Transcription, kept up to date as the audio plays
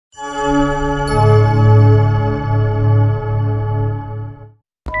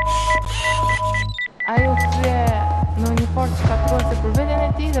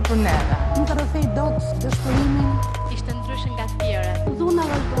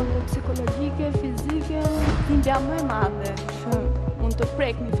Gjëja më e madhe që mund të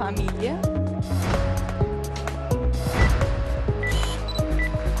prek një familje.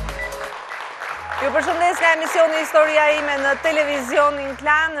 Ju përshëndes nga emisioni Historia ime në televizionin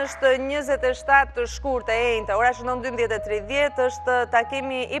Klan, është 27 të shkurtë e enjte, ora shënon 12:30, është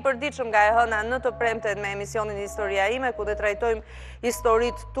takimi i përditshëm nga e hëna në të premten me emisionin Historia ime, ku dhe trajtojmë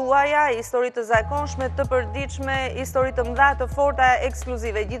historitë tuaja, historitë të zakonshme, të përditshme, historitë të mëdha, të forta,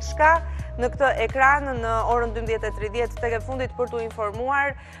 ekskluzive, gjithçka në këtë ekran në orën 12:30 tek e fundit për t'u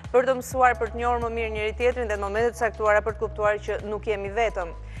informuar, për të mësuar, për të njohur më mirë njëri tjetrin dhe në momentet e caktuara për të kuptuar që nuk jemi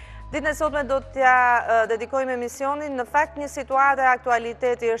vetëm. Ditën e sotme do t'ja dedikojmë emisionin, në fakt një situatë e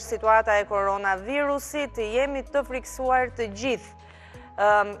aktualiteti është situata e koronavirusit, jemi të friksuar të gjithë.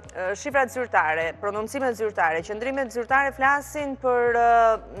 Shifrat zyrtare, prononcimet zyrtare, qëndrimet zyrtare flasin për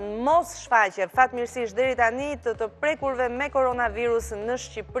mos shfaqje, fatmirësisht deri tani të prekurve me koronavirusin në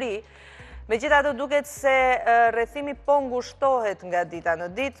Shqipëri. Megjithatë duket se rrethimi po ngushtohet nga dita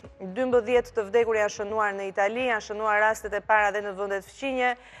në ditë, 12 të vdekur janë shënuar në Itali, janë shënuar rastet e para dhe në vendet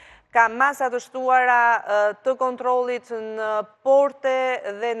fqinje. Ka masa të shtuara të kontrollit në porte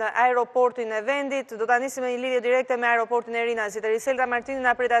dhe në aeroportin e vendit. Do ta nisim me një lidhje direkte me aeroportin e Rinasit. Eriselda Martini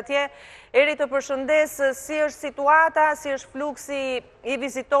na pret atje. Eri, të përshëndes, si është situata, si është fluksi i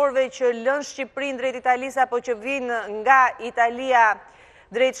vizitorëve që lënë Shqipërinë drejt Italisë apo që vinë nga Italia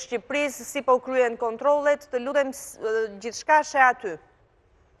drejt Shqipërisë, si po kryen kontrollet, të lutem gjithçka she aty.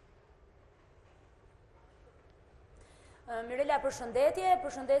 Mirela,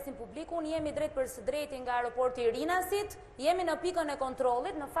 përshëndesim publikun, jemi drejt për së drejti nga aeroporti i Rinasit, jemi në pikën e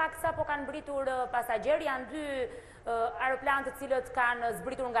kontrollit, në fakt sa po kanë mbritur pasagjerë, janë 2 aeroplan të cilët kanë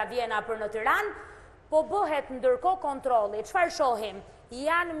zbritur nga Vjena për në Tiranë, po bëhet ndërkohë kontrolli. Çfarë shohim?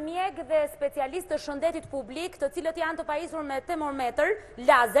 Janë mjek dhe specialistë të shëndetit publik, të cilët janë të pajisur me termometër,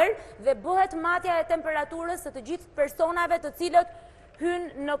 lazer, dhe bëhet matja e temperaturës së të gjithë personave të cilët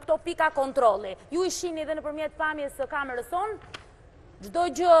hynë në këto pika kontrolli. Ju i shihni dhe nëpërmjet pamjes së kamerës sonë, çdo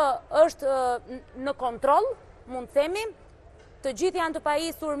gjë është në kontroll, mund të themi. Të gjithë janë të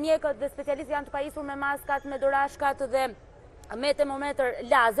pajisur, mjekët dhe specialistët janë të pajisur me maskat, me dorashkat dhe me termometër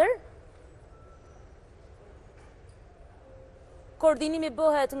lazer. Koordinimi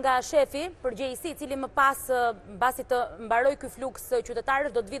bëhet nga shefi përgjegjësi, i cili më pas, mbasi të mbaroj ky fluks qytetarësh,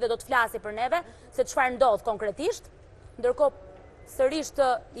 do të vi dhe do të flasi për neve se çfarë ndodh konkretisht. Ndërkohë sërish të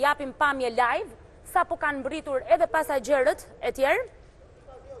japim pamje live, sa po kanë mbritur edhe pasagjerët e tjerë.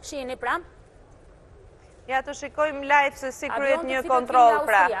 Shihni pra. Ja të shikojmë live se si kryet një kontroll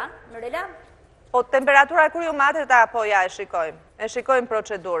pra. Mirela? Po temperatura kur ju matet apo ja e shikojmë? E shikojmë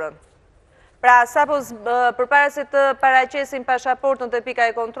procedurën. Pra, sapo përpara se të paraqesim pasaportën te pika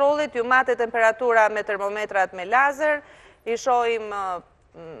e kontrollit, ju matet temperatura me termometrat me lazer, i shohim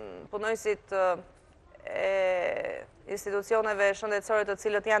punojësit e institucioneve shëndetësore të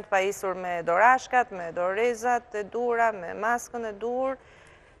cilët janë të pajisur me dorashkat, me dorezat e dura, me maskën e dur.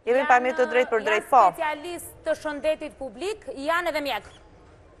 Jemi pamje të drejt për drejt, po. Janë specialistë të shëndetit publik, janë edhe mjek.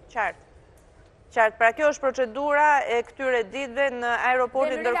 Qartë. Pra kjo është procedura e këtyre ditëve në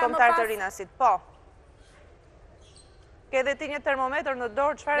aeroportin ndërkombëtar të Rinasit. Po. Ke dhe ti një termometër në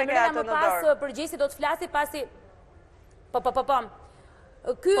dorë, çfarë ke atë në dorë? Më pas përgjegjësi do të flasi pasi Po.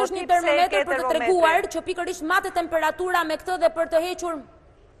 Ky është një termometër për të treguar që pikërisht matet temperatura me këtë dhe për të hequr.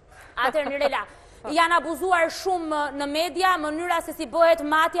 Atëherë Mirela, janë abuzuar shumë në media mënyra se si bëhet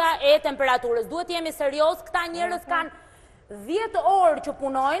matja e temperaturës. Duhet jemi serioz, këta njerëz kanë 10 orë që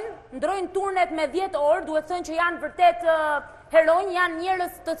punojnë, ndrojnë turnet me 10 orë, duhet thënë që janë vërtet heronj, janë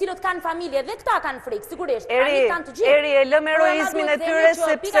njerëz të cilët kanë familje, dhe këta kanë frikë, sigurisht. Eri, e lëm eroizmin e tyre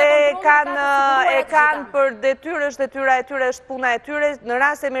sepse e kanë për detyra e tyre është puna e tyre, në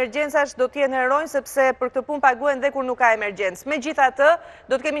rast emergjencash do t'jenë heronj sepse për këtë punë paguhen dhe kur nuk ka emergjencë. Megjithatë,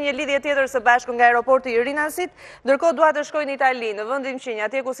 do të kemi një lidhje tjetër së bashku nga aeroporti i Rinasit, ndërkohë dua të shkoj në Itali, në vendin Qinj,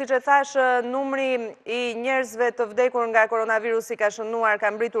 atje ku siç e thash, numri i njerëzve të vdekur nga koronavirusi ka shënuar,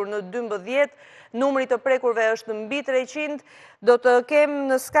 ka mbritur në 12. Numri të prekurve është mbi 300, do të kem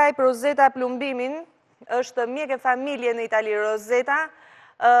në Skype Roseta Plumbimin, është mjek e familje në Itali, Roseta,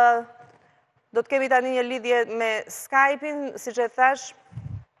 do të kemi tani një lidhje me Skype-in, si që thash,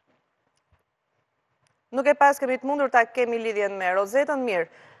 nuk e pas kemi të mundur ta kemi lidhjen me Rosetën,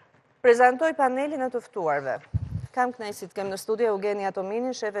 mirë, prezentoj panelin e të ftuarve. Kam kënaqësi të kem në studio Eugenia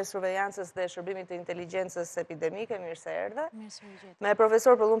Tominin, shefe survejancës dhe shërbimit të inteligjencës epidemike, mirë se erdhe. Me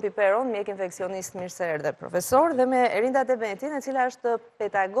profesor Pëllum Piperon, mjek infeksionist, mirë se erdhe profesor, dhe me Erinda Demetin, e cila është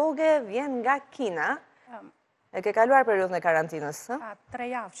pedagoge, vjen nga Kina. E ke kaluar periudhën e karantinës? 3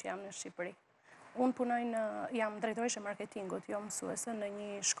 javë që jam në Shqipëri. Unë punoj jam drejtoreshe marketingut, jo mësuese në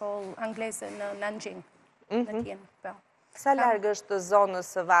një shkollë angleze në Nanjing. në kinë. Sa largë është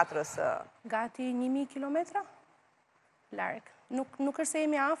zonës së Vatrës? Gati 1000 kilometra largë. Nuk është se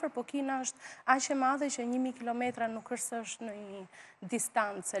jemi afër, po Kina është aq e madhe që 1000 kilometra nuk është në një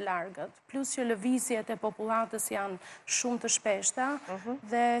distancë e largët. Plus që lëvizjet e popullatës janë shumë të shpeshta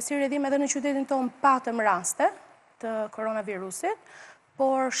dhe si rrjedhim edhe në qytetin tonë patëm raste të koronavirusit,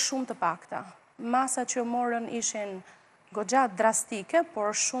 por shumë të pakta. Masat që morën ishin goxha drastike,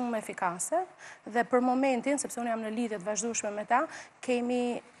 por shumë efikase dhe për momentin, sepse unë jam në lidhje të vazhdueshme me ta,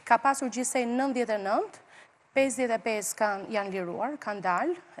 ka pasur gjithsej 99, 55 janë liruar, kanë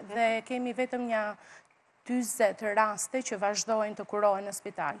dalë, dhe kemi vetëm një 40 raste që vazhdojnë të kurohen në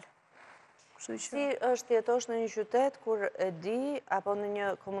spital. Si është jetosh në një qytet kur e di, apo në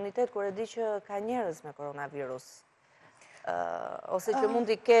një komunitet kur e di që ka njerëz me koronavirus? Ose që mund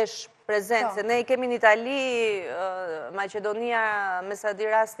t'i kesh prezencë. Ne i kemi në Itali, Maqedonia, me sa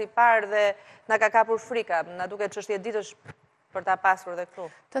di rasti parë dhe na ka kapur frika. Na duket çështje ditësh për ta pasur dhe këtu.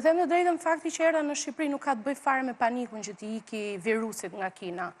 Të them të drejtën, fakti që erdha në Shqipëri nuk ka të bëj fare me panikun që t'i iki virusit nga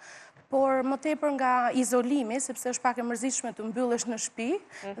Kina, por më tepër nga izolimi, sepse është pak e mërzitshme të mbyllesh në shtëpi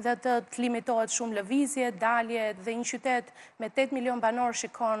dhe të limitohet shumë lëvizje, dalje, dhe një qytet me 8 milion banor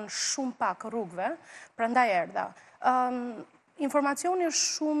shikon shumë pak rrugëve, prandaj erdha. Informacioni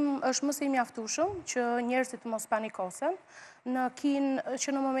është më se i mjaftueshëm që njerëzit mos panikosen. Në Kinë,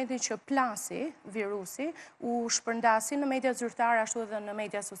 që në momentin që plasi virusi, u shpërndasi në media zyrtare, ashtu edhe në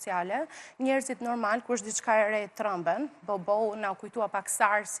media sociale, njerëzit normal, kur është diçka e re trëmben, na kujtua pak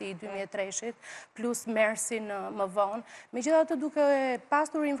SARS-i 2003-shit, plus MERS-i në më vonë. Megjithatë duke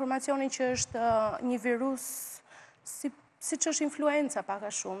pasur informacionin që është një virus si që është influenca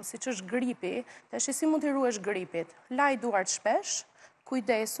paka shumë, si që është gripi, tash si mund të ruhesh gripit? Laj duart shpesh,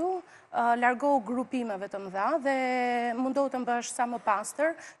 kujdesu, largohu grupimeve të mëdha dhe mundohu të mbësh sa më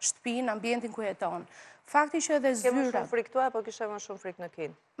pastër shtëpinë, ambientin ku jeton. Fakti që edhe zyrat... Ke më shumë frikë tua, apo kishe më shumë frikë në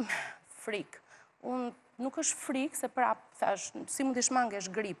Kinë? Frikë. Nuk është frikë, se prapë, thash, si mund të shmangesh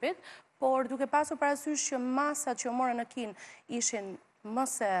gripit, por duke pasur parasysh që masat që morën në Kinë ishin më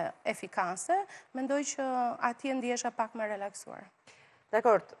se efikase, mendoj që atje ndjesha pak më relaksuar.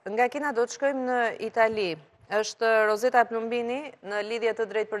 Dakord, nga Kina do të shkojmë në Itali. Është Rozeta Plumbini në lidhje të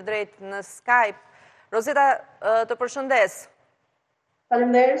drejt për drejt në Skype. Rozeta, të përshëndes.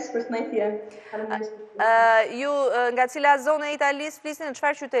 Faleminderit për përshëndetje. Ju nga cila zonë e Italisë flisni, në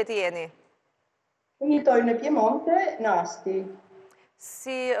çfarë qyteti jeni? Unë jetoj në Piemonte, në Asti.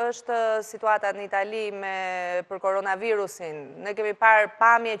 Si është situata në Itali për koronavirusin? Ne kemi parë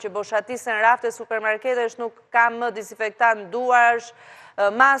pamje që boshatisen rafte supermarketesh, nuk ka më dezinfektant duarsh,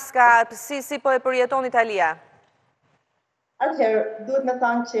 maska, si po e përjeton Italia? Atëherë, duhet me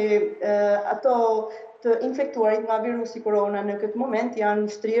thanë që ato të infektuarit nga virusi korona në këtë moment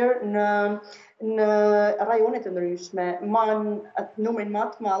janë shtrirë në rajonet të ndryshme. Manë atë numrin më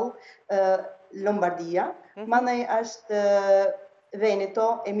të madh Lombardia, mandej është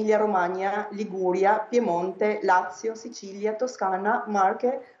Veneto, Emilia-Romagna, Liguria, Piemonte, Lazio, Sicilia, Toscana,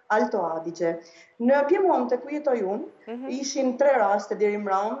 Marche, Alto Adige. Në Piemonte, ku jetoj unë, ishin 3 raste deri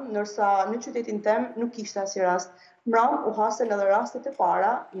mbrëm, ndërsa në qytetin tem nuk ishte asnjë rast. Mbrëm u hasën edhe rastet e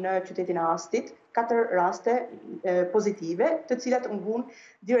para në qytetin e Astit, 4 raste pozitive, të cilat u ngun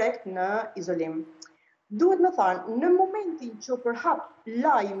direkt në izolim. Duhet me thënë, në momentin që përhap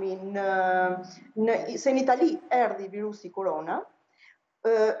lajmi se në Itali erdhi virusi korona,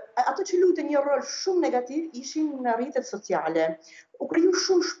 ato që lutën një rol shumë negativ ishin në rrjetet sociale. U kriju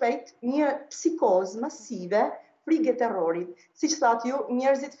shumë shpejt një psikoz masive, frikë e terrorit. Siç thatë ju,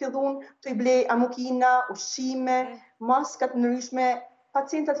 njerëzit fillun të i blej amukina, ushqime, maskat ndryshme,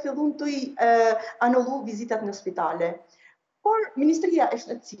 pacientat fillun të i anullu vizitat në spitale. Por Ministria e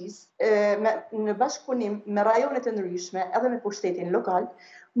Shëndetësisë, në bashkëpunim me rajonet e ndryshme edhe me pushtetin lokal,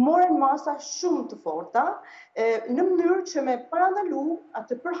 morën masa shumë të forta në mënyrë që me parandalu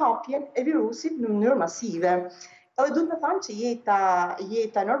atë përhapjen e virusit në mënyrë masive. Edhe duhet me thënë që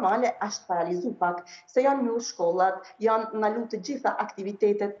jeta normale është paralizu pak, se janë mbyllur shkollat, janë ndaluar të gjitha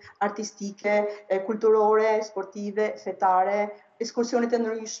aktivitetet artistike, kulturore, sportive, fetare, ekskursionet e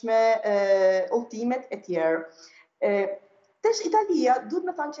ndryshme, udhëtimet e tjerë. Tesh Italia duhet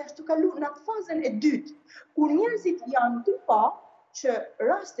me thënë që është kaluar në atë fazën e dytë, kur njerëzit janë të pa që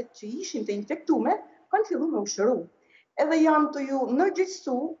rastet që ishin të infektuar kanë filluar me u shëru. Edhe janë të ju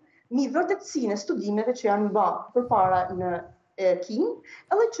ndërgjegjësu një vërtetësinë e studimeve që janë bërë përpara në Kinë,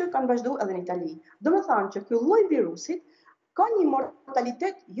 edhe që kanë vazhduar edhe në Itali. Do me thënë që ky lloj virusit ka një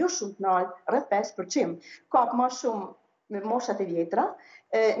mortalitet jo shumë të lartë, rreth 5%. Ka më shumë me moshat e vjetra,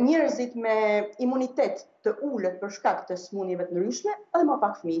 njerëzit me imunitet të ulët për shkak të smundjeve të ndryshme, edhe më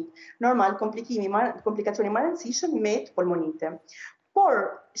pak fëmijët. Normal, komplikacioni më rëndësishëm met polmonite. Por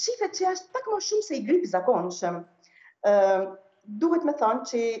shifet që është pak më shumë se i grip zakonshëm. Duhet me thonë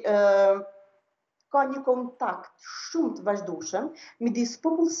që ka një kontakt shumë të vazhdueshëm midis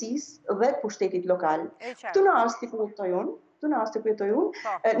popullsisë dhe pushtetit lokal. Këtu në rasti ku jetoj unë,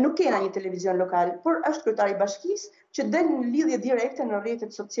 nuk kena një televizion lokal, por është kryetari i bashkisë që del në lidhje direkte në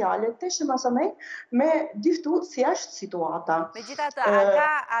rrjetet sociale të shëmasamej me diftu si është situata. Megjithatë,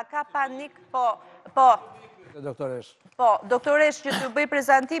 a ka panik, doktoresh që të bëj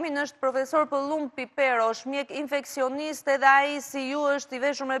prezantimin është profesor Pëllum Pipero, është mjek infekcionist edhe ai si ju është i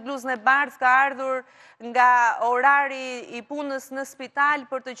veshur me bluzën e bardhë, ka ardhur nga orari i punës në spital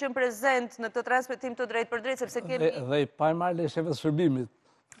për të qenë prezent në të transmetim të drejt për drejt, sepse kemi... Dhe i pa marrë shefet shërbimit.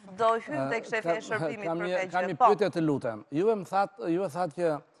 Do hym tek shefi i shërbimit për këtë. Kam një pyetje të lutem. Ju e thatë që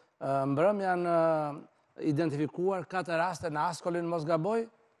mbrëm janë identifikuar 4 raste në Askolin, mos gaboj?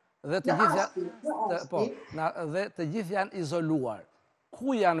 Dhe të gjithë janë izoluar.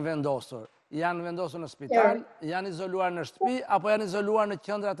 Ku janë vendosur? Janë vendosur në spital, janë izoluar në shtëpi, apo janë izoluar në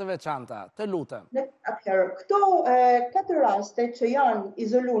qendra të veçanta? Të lutem. Këto 4 raste që janë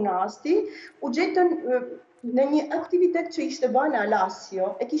izoluar në Asti, u gjetën në një aktivitet që ishte bërë në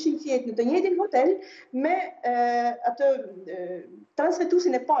Alasio. E kishin qetë në të njëjtin hotel me atë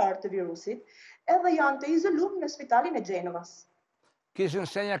transmetuesin e parë të virusit, edhe janë të izoluar në spitalin e Gjenovas. Kishin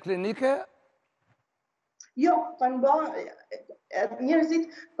shenja klinike? Jo, kanë bërë, njerëzit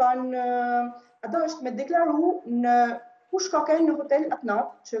kanë, ato është me deklaru në kush ka qenë në hotel atë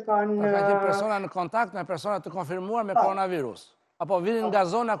natë, që kanë... Ka qenë persona në kontakt me persona të konfirmuar me koronavirus? Apo vinin nga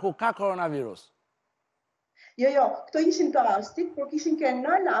zona ku ka koronavirus? Jo, këto ishin të rastit, por kishin qenë në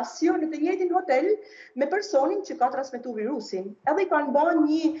Alasio në të njëjtin hotel me personin që ka transmetuar virusin. Edhe i kanë bërë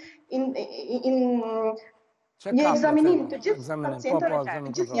një ekzaminim të gjithë pacientëve,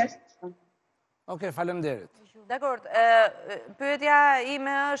 të gjithë njerëzit. Okej, faleminderit. Dakor, pyetja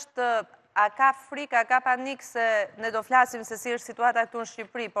ime është, a ka frikë, a ka panik se ne do flasim se si është situata këtu në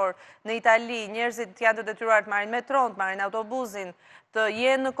Shqipëri, por në Itali njerëzit janë të detyruar të marrin metron, të marrin autobusin, të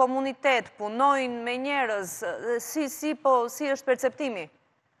jenë në komunitet, punojnë me njerëz, si është perceptimi?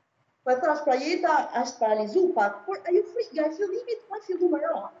 Po e thash, pra jeta është paralizu pak, por ajo frikë nga fillimit ka fillu më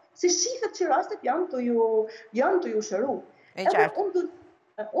ra. Se shifet që rastet janë të ju shëru.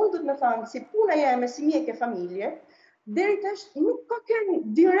 Unë du të me thamë, si puna jeme si mjek e familje, deri tash nuk ka qenë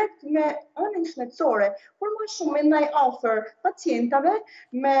direkt me anën shëndetësore, por më shumë me ndaj afër pacientave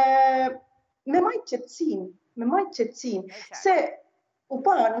me majtë qetësin, se u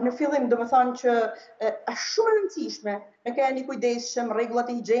pa në fillim do me thanë që është shumë rëndësishme me keni kujdesshëm, rregullat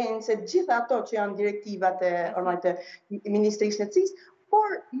e higjienës, gjitha ato që janë direktivat të Ministrisë së Shëndetësisë, por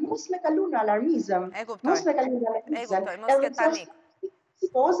mos me kalu në alarmizëm. Mos me ketë panik.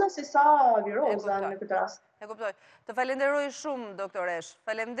 Psikoza se sa viroza në këtë rast. E kuptoj. Të falenderoj shumë, doktoresh.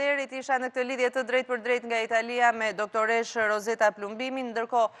 Falemderit, isha në këtë lidhje të drejt për drejt nga Italia me doktoresh Rozeta Plumbimin,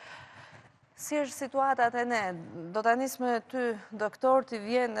 ndërkohë si është situatat e ne? Do të nis me ty, doktor, të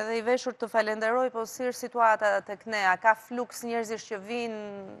vjen edhe i veshur të falenderoj, po si është situatat e këne? A ka fluks njerëzish që vinë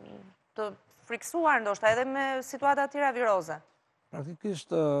të friksuar, ndoshta edhe me situatat tjera viroze?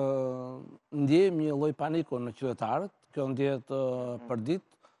 Praktikisht ndjejmë një lloj paniku në qytetarët, kjo ndjehet për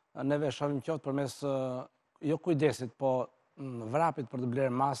ditë, neve shohim qoftë përmes jo kujdesit, po vrapit për të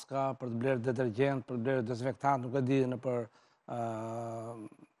blerë maska, për të blerë detergjent, për të blerë dezinfektant, nuk e di në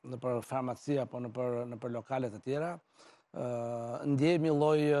për farmacia, apo në për lokalet e tjera. Ndjejmë një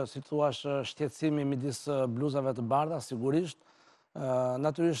lloj, si thua, shqetësimi midis bluzave të bardha, sigurisht.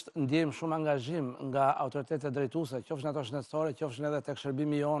 Natyrisht ndjejmë shumë angazhim nga autoritetet drejtuese, qofshin ato shëndetësore, qofshin edhe tek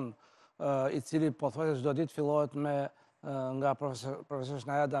shërbimi jon, i cili pothuajse çdo ditë fillohet nga profesor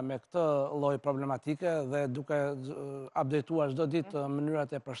Snajada me këtë lloj problematike dhe duke updateuar çdo ditë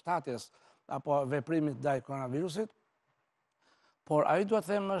mënyrat e përshtatjes apo veprimit ndaj koronavirusit. Por ajo duhet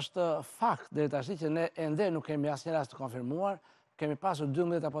të them është fakt deri tash që ne ende nuk kemi asnjë rast të konfirmuar, kemi pasur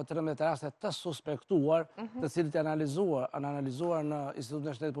 12 apo 13 raste të suspektuar, të cilët janë analizuar në Institutin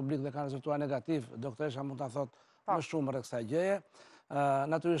e Shtetit Publik dhe kanë rezultuar negativ. Doktoresha mund ta thotë më shumë rreth kësaj gjëje.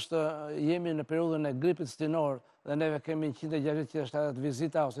 Natyrisht jemi në periudhën e gripit stinor dhe neve kemi 160-170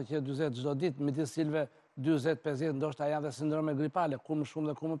 vizita ose 140 çdo ditë, midis cilëve 40-50 ndoshta janë dhe sindrome gripale, ku më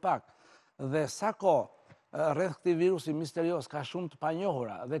shumë dhe ku më pak. Dhe sa kohë rreth këtij virusi misterios ka shumë të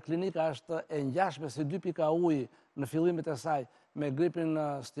panjohura dhe klinika është e ngjashme si 2 pika uji në fillimet e saj me gripin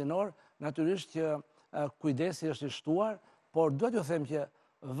stinor, natyrisht që kujdesi është i shtuar, por duhet ju them që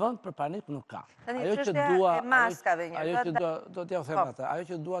vend për panik nuk ka. Tani çështja e maskave Ajo që do t'ja u them atë. Ajo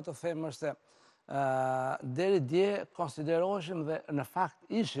që dua të them është se deri dje konsideroheshim dhe në fakt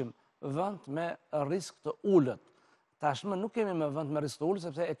ishim vend me risk të ulët. Tashmë nuk kemi me vend me risk të ulët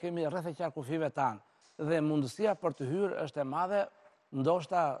sepse e kemi rreth e qarë kufive tanë. Dhe mundësia për të hyrë është e madhe,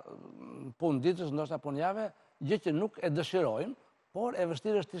 ndoshta punë ditës, ndoshta punë jave, gjë që nuk e dëshirojmë, por e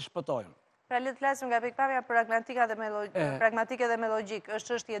vështirë është të shpëtojmë. Pra le të flasim nga pikpamja pragmatike dhe me logjik.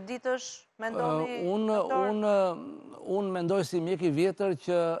 Është çështje ditësh, mendoni? Unë mendoj si mjek i vjetër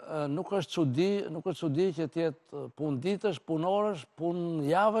që nuk është çudi që të jetë punë ditësh, punë orësh, punë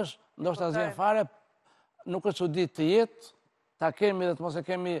javësh, ndoshta asnjë fare, nuk është çudi të jetë, ta kemi dhe të mos e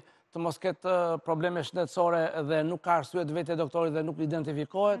kemi, të mos ketë probleme shëndetësore dhe nuk ka arsye të vetë doktorit dhe nuk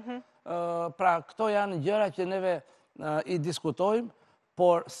identifikohet. Pra këto janë gjëra që neve i diskutojmë,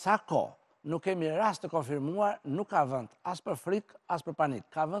 por sa kohë nuk kemi rast të konfirmuar, nuk ka vend as për frikë, as për panik.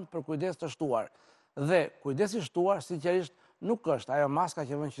 Ka vend për kujdes të shtuar. Dhe kujdesi shtuar, sinqerisht, nuk është ajo maska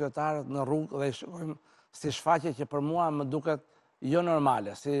që vënë qytetarët në rrugë dhe i shikojmë si shfaqje që për mua më duket jo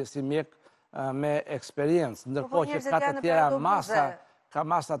normale, si mjek me eksperiencë, ndërkohë që ka të tjera masa, ka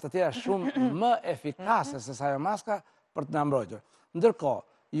masa të tjera shumë më efikase se sa ajo maska për të na mbrojtur. Ndërkohë,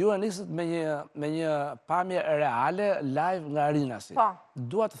 ju e nisët me një pamje reale live nga Rinasi.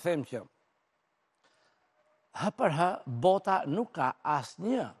 Dua të them që hë për hë, bota nuk ka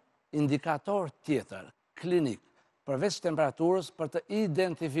asnjë indikator tjetër, klinik, përveç temperaturës për të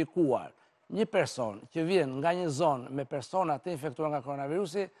identifikuar një person që vjen nga një zonë me persona të infektuar nga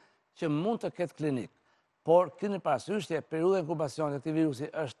koronavirusi që mund të ketë klinik. Por keni parasysh që periudha e inkubacionit të këtij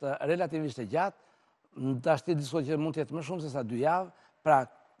virusi është relativisht e gjatë, tashti diskutohet që mund të jetë më shumë se sa 2 javë, pra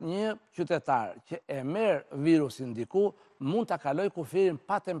një qytetar që e merr virusin diku mund ta kalojë kufirin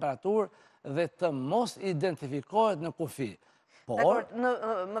pa temperaturë dhe të mos identifikohet në kufi. Por,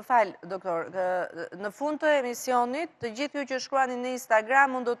 më falë, doktor, në fund të emisionit, të gjithë ju që shkruani në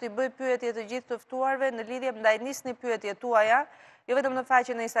Instagram, unë do t'i bëj pyetje të gjithë të ftuarve në lidhje ndaj nisni pyetje tuaja, jo vetëm në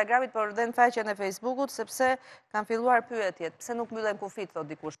faqen e Instagramit, por dhe në faqen e Facebookut, sepse kanë filluar pyetjet. Pse nuk mbyllen kufit, thot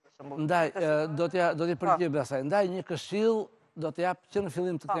dikush për shembull. Ndaj, do t'i përgjigjem asaj. Ndaj një këshill do të jap që në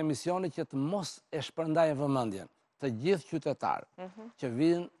fillim të këtij emisioni që të mos e shpërndajnë vëmendjen të gjithë qytetarë që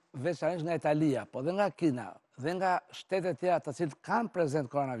vinë veçanërisht nga Italia, po dhe nga Kina, dhe nga shtetet tjera të cilët kanë prezent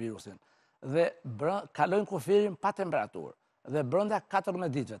koronavirusin, dhe kalojnë kufirin pa temperaturë, dhe brenda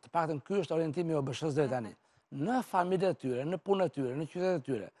 14 ditëve, të paktën ky është orientimi i OBSH-s deri tani, në familjet e tyre, në punën e tyre, në qytetet e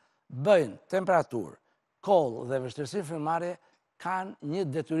tyre, bëjnë temperaturë, koll dhe vështirësi frymëmarrje, kanë një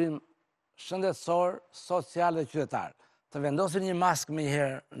detyrim shëndetësor, social dhe qytetar. Të vendosin një maskë me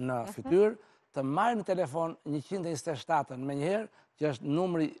njëherë në fytyrë, të marrin në telefon 127-ën me njëherë, që është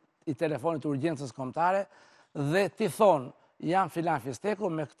numri i telefonit të urgjencës kombëtare, dhe ti thonë, jam filan Fisteku,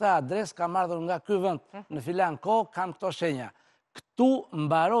 me këta adres kam ardhur nga ky vend, në filan kohë kam këto shenja. Këtu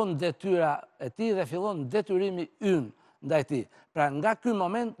mbaron detyra e ti dhe fillon detyrimi ynë ndaj ti. Pra nga ky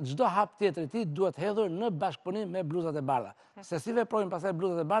moment, çdo hap tjetër i ti duhet hedhur në bashkëpunim me bluzat e bardha. Se si veprojnë pastaj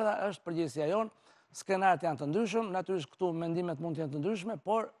bluzat e bardha është përgjegjësia jonë, skenaret janë të ndryshëm, natyrisht këtu mendimet mund të jenë të ndryshme,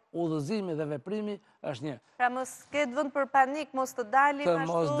 por udhëzimi dhe veprimi është një. Pra mos ketë vend për panik, mos të dalim ashtu. Të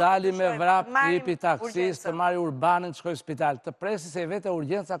mos dalim me vrap, hipi taksis, të marri urbanin, të shkojë në spital, të presi se vetë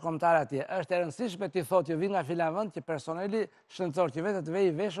urgjenca kombëtare atje. Është e rëndësishme ti thotë që vi nga filan vend që personeli shëndetësor që vetë të vej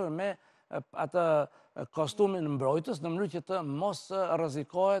i veshur me atë kostumin mbrojtës në mënyrë që të mos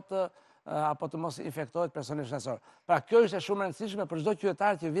rrezikohet apo të mos infektohet personeli shëndetësor. Pra kjo është shumë e rëndësishme për çdo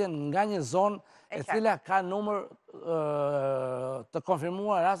qytetar që vjen nga një zonë e cila ka numër të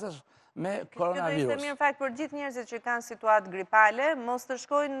konfirmuar rastesh me koronavirus. Kjo do ishte mirë fakt për gjithë njerëzit që kanë situatë gripale, mos të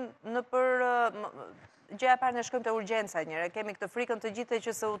shkojnë në për gjëja parë ne shkojmë te urgjenca njëre. Kemi këtë frikën të gjithë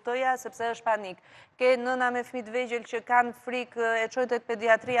që SUT-ja sepse është panik. Ke nëna me fëmijë të vegjël që kanë frikë e çojnë tek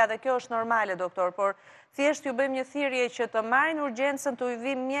pediatria dhe kjo është normale, doktor, por thjesht ju bëjmë një thirrje që të marrin urgjencën, të u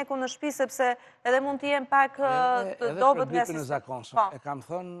vim mjeku në shtëpi sepse edhe mund të jenë pak të dobët nga sistemi. E kam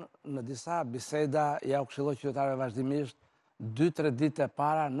thënë në disa biseda, ja u këshilloj qytetarëve vazhdimisht, 2-3 ditë e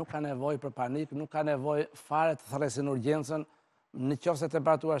para nuk ka nevojë për panik, nuk ka nevojë fare të thresin urgjencën, nëse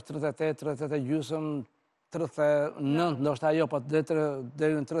temperatura është 38, 38.5, 39, ndoshta jo, po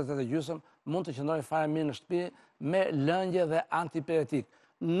deri në 38.5, mund të qëndrojë fare mirë në shtëpi me lëndje dhe antipiretik.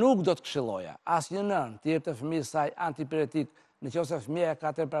 Nuk do të këshilloja asnjë nën të jepte fëmijës saj antipiretik nëse fëmia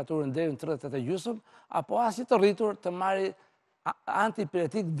ka temperaturën deri në 38.5, apo as të rritur të marrë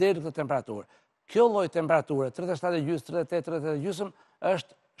antipiretik deri në këtë temperaturë. Kjo lloj temperature, 37.5, 38, 38.5,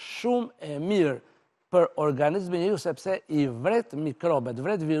 është shumë e mirë për organizmin njeriu sepse i vret mikrobet,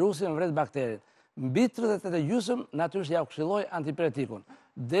 vret virusin, vret bakterin. Mbi 38.5 natyrisht ja u këshilloj antipiretikun.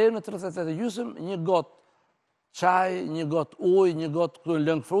 deri në 38,5 një gotë çaj, një gotë ujë, një gotë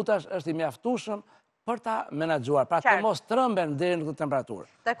lëng frutash është i mjaftueshëm për ta menaxhuar, pra të mos trëmben deri në këtë temperaturë.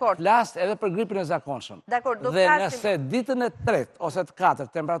 Flas edhe për gripin e zakonshëm. Dhe nëse ditën e 3 ose të 4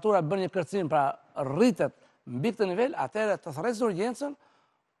 temperatura bën një kërcim, pra rritet mbi këtë nivel, atëherë të thërrezë urgjencën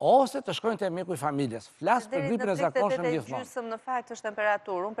ose të shkojnë te mjeku i familjes. Flas për gripin e zakonshëm gjithmonë. Deri në 38,5 në fakt është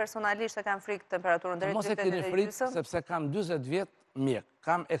temperaturë. Unë personalisht e kam frikë temperaturën deri në 38,5. Mos e keni frikë sepse kam 40 vjet mjek,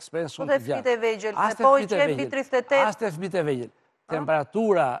 kam eksperiencë shumë të gjatë. As te fëmijët e vegjël.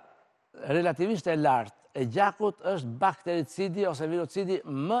 Temperatura relativisht e lartë e gjakut është baktericidi ose virusidi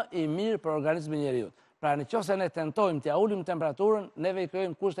më i mirë për organizmin e njeriut. Pra nëse ne tentojmë t'ia ulim temperaturën, neve i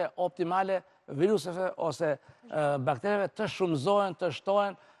krijojmë kushte optimale viruseve ose baktereve të shumëzohen, të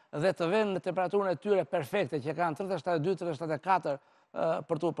shtohen dhe të vënë në temperaturën e tyre perfekte që kanë 37,2-37,4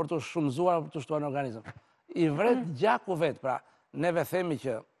 për të shumëzuar, për të shtuar në organizëm. I vret gjaku vet, pra neve themi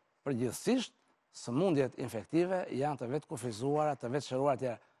që përgjithsisht sëmundjet infektive janë të vetë kufizuara, të vetë shëruara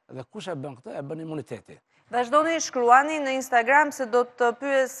tjera. Dhe kush e bën këtë, e bën imuniteti. Vazhdoni shkruani në Instagram se do të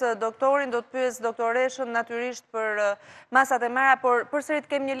pyes doktorin, do të pyes doktoreshën natyrisht për masat e mara, por përsëri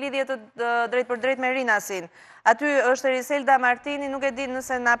kemi një lidhje të drejt për drejt me Rinasin. Aty është Eriselda Martini, nuk e di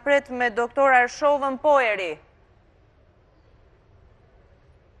nëse na pret me doktor Arshovën Poeri.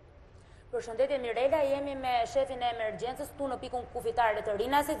 Përshëndetje Mirela, jemi me shefin e emergjencës tu në pikun kufitare të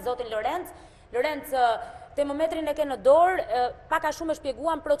Rinasit, zotin Lorenz. Lorenz, termometrin e ke në dorë, paka shumë e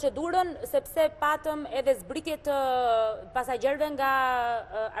shpjeguam procedurën, sepse patëm edhe zbritje të pasagjerëve nga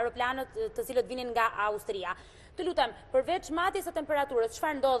aeroplanët të cilët vinin nga Austria. Të lutem, përveç matjes së temperaturës,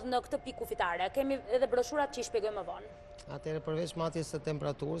 çfarë ndodh në këtë pikë kufitare? Kemi edhe broshurat që i shpjegojmë më vonë. Atëherë përveç matjes së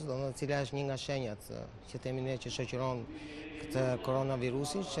temperaturës, domethënë cila është një nga shenjat që themi ne që shoqëron këtë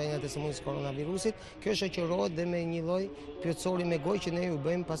koronavirusin, shenjat e sëmundjes koronavirusit, kjo shoqërohet dhe me një lloj pyetësori me gojë që ne ju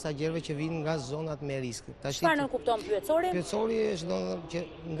bëjmë pasagjerëve që vinë nga zonat me risk. Çfarë nuk kupton pyetësori? Pyetësori është domethënë që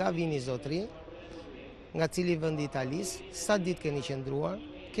nga vini zotëri, nga cili vend i Italisë, sa ditë keni qëndruar,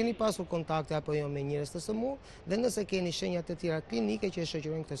 keni pasur kontakte apo jo me njerëz të sëmurë, dhe nëse keni shenjat e tjera klinike që e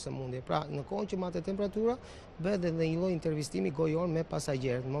shoqërojnë këtë sëmundje. Pra, në kohën që matet temperatura, bëhet edhe një lloj intervistimi gojor me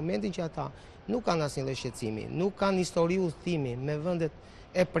pasagjerët. Në momentin që ata nuk kanë asnjë lloj shqetësimi, nuk kanë histori udhëtimi me vendet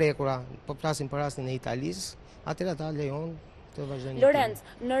e prekura, po flasim për rastin e Italisë, atëherë ata lejon të vazhdojnë. Lorenz,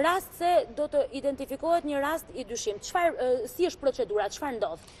 në rast se do të identifikohet një rast i dyshim, si është procedura, çfarë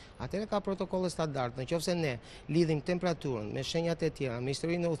ndodh? Atëherë ka protokolle standard. Nëse ne lidhim temperaturën me shenjat e tjera, me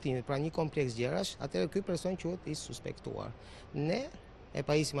historinë e udhëtimit, pra një kompleks gjërash, atëherë ky person quhet i suspektuar. Ne e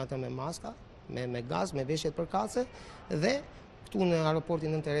pajisim atë me maska, me gaz, me veshjet përkatëse dhe këtu në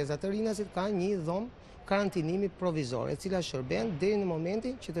aeroportin Nën Tereza të Rinasit ka një dhomë karantinimi provizore, e cila shërben deri në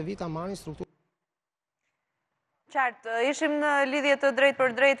momentin që të vita marrin strukturë. Qartë, ishim në lidhje të drejt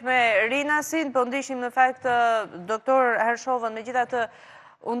për drejt me Rinasin, po ndishim në fakt doktor Arshovën, megjithatë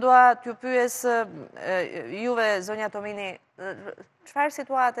unë dua t'ju pyes juve, zonja Tomini, çfarë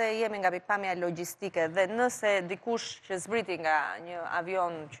situate jemi nga pikpamja logjistike dhe nëse dikush që zbriti nga një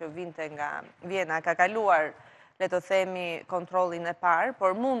avion që vinte nga Vjena ka kaluar, le të themi, kontrollin e parë,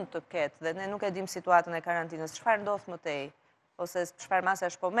 por mund të ketë dhe ne nuk e dim situatën e karantinës, çfarë ndodh më tej ose çfarë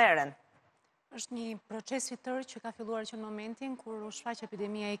masash po merren? Është një proces i tërë që ka filluar që në momentin kur u shfaq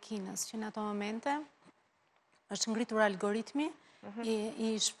epidemia e Kinës, që në ato momente është ngritur algoritmi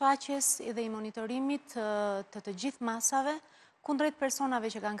i shfaqjes dhe i monitorimit të gjithë masave kundrejt personave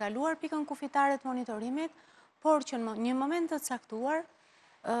që kanë kaluar pikën kufitare të monitorimit, por që në një moment të caktuar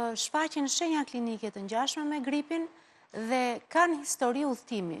shfaqin shenja klinike të ngjashme me gripin dhe kanë histori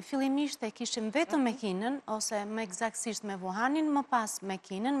udhëtimi. Fillimisht e kishim vetëm me Kinën, ose më eksaktësisht me Wuhanin, më pas me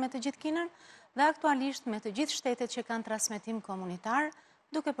Kinën, me të gjithë Kinën, dhe aktualisht me të gjithë shtetet që kanë transmetim komunitar,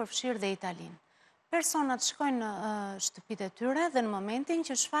 duke përfshirë dhe Italinë. Personat shkojnë në shtëpitë e tyre dhe në momentin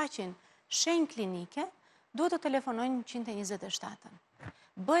që shfaqin shenjë klinike, duhet të telefonojnë 127-ën.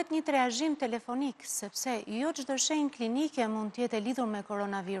 Bëhet një triazhim telefonik, sepse jo çdo shenjë klinike mund të jetë lidhur me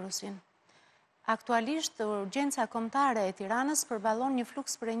koronavirusin. Aktualisht, urgjenca kombëtare e Tiranës përballon një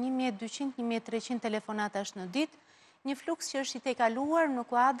fluks për 1200-1300 telefonatash në ditë, një fluks që është i tejkaluar në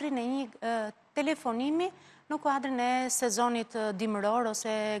kuadrin e një telefonimi në kuadrin e sezonit dimëror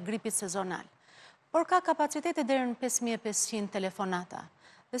ose gripit sezonal. Por ka kapacitete deri në 5500 telefonata.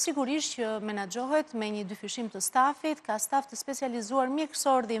 Dhe sigurisht që menaxhohet me një dyfishim të stafit, ka staf të specializuar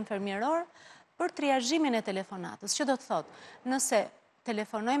mjekësor dhe infermieror për triazhimin e telefonatës. Që do të thotë, nëse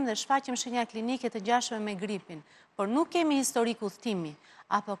telefonojmë dhe shfaqim shenja klinike të ngjashme me gripin, por nuk kemi historik udhëtimi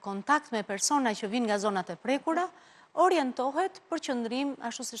apo kontakt me persona që vinë nga zonat e prekura, orientohet për qëndrim,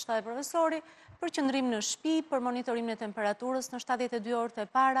 ashtu si shtaj profesori, për qëndrim në shtëpi, për monitorimin e temperaturës në 72 orët e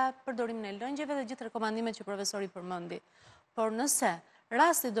para, përdorimin e lëngjeve dhe gjithë rekomandimet që profesori përmendi. Por nëse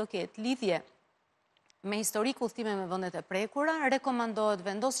rasti do ketë lidhje me historik udhëtime me vendet e prekura, rekomandohet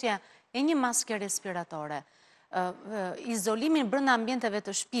vendosja e një maske respiratore, izolimin brenda ambienteve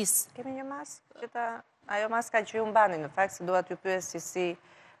të shtëpisë. Kemi një maskë, ajo maska që ju mbani në fakt, se dua t'ju pyes si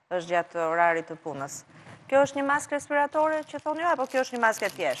është gjatë orarit të punës. Kjo është një maskë respiratore që thoni ju, apo kjo është një maskë e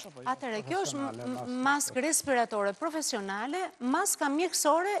thjeshtë? Atëre, kjo është maskë respiratore profesionale, maska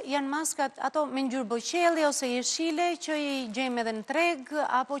mjekësore janë maskat ato me ngjyrë boqelli ose jeshile që i gjejmë edhe në treg,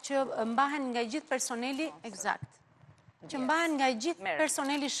 apo që mbahen nga gjithë personeli, që mbahen nga gjithë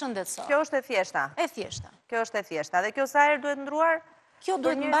personeli shëndetësor. Kjo është e thjeshta? E thjeshta. Kjo është e thjeshta. Dhe kjo sa herë duhet ndruar? Kjo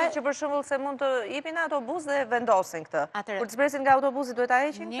duhet njerëzit që për shembull se mund të hipin në autobus dhe vendosin këtë. Kur të zbresin nga autobusi duhet ta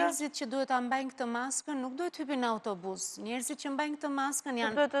heqin këtë? Njerëzit që duhet ta mbajnë këtë maskën nuk duhet hypin në autobus. Njerëzit që mbajnë këtë maskën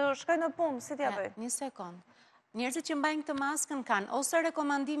janë duhet të shkojnë në punë, si t'ja bëj? Një sekond. Njerëzit që mbajnë këtë maskën kanë ose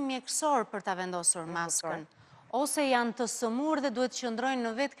rekomandim mjekësor për ta vendosur maskën, ose janë të sëmurë dhe duhet të qëndrojnë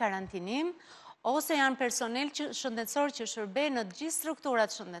në vetë karantinim, ose janë personel shëndetësor që shërben në gjithë strukturat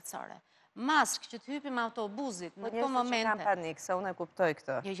shëndetësore. Maskë që të hypim autobusit në këto momente... Njerëzit që kanë panik, se unë e kuptoj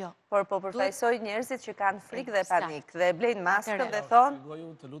këtë. Jo. Por po përfaqësoj njerëzit që kanë frikë dhe panik dhe blejnë maskën dhe thonë...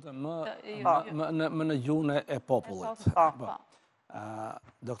 Goju të lutem më në gjuhën e popullit.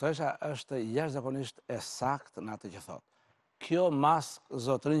 Doktoresha është jashtëzakonisht e saktë në atë që thotë. Kjo maskë,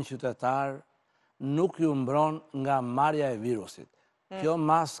 zotrin qytetar, nuk ju mbron nga marrja e virusit. Kjo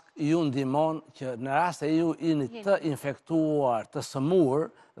maskë ju ndihmon që në rast se ju jeni të infektuar, të sëmurë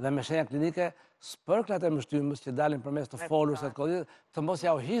dhe me shenja klinike, spërklat e mbështymës që dalin përmes të folurës e të kodit, të mos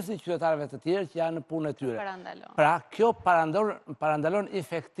ja uhithin qytetarëve të tjerë që janë në punën e tyre. Pra, kjo parandalon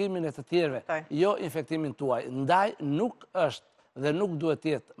infektimin e të tjerëve, jo infektimin tuaj. Ndaj nuk është dhe nuk duhet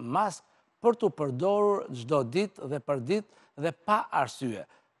të jetë maskë për të përdorur çdo ditë dhe për ditë dhe pa arsye.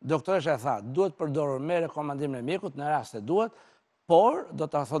 Doktoresha e tha, duhet përdorur me rekomandimin e mjekut në rast se duhet, por, do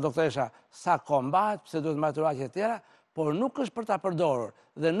të thotë doktoresha, sa kombahet, pse duhet mbajtur aqe të tjera, por nuk është për ta përdorur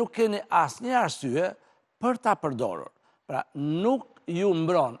dhe nuk keni asnjë arsye për ta përdorur. Pra, nuk ju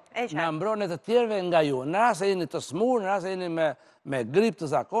mbron, nga mbronet të tjerëve nga ju. Në rast se jeni të smur, në rast se jeni me grip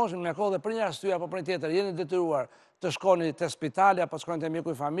të zakonshëm, me kohë dhe për një arsye apo për një tjetër, jeni detyruar të shkoni te spitali, apo të shkoni te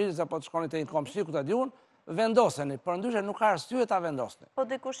mjeku i familjes, apo të shkoni te një komshiku ta diun, vendoseni, por ndryshe nuk ka arsye ta vendosni. Po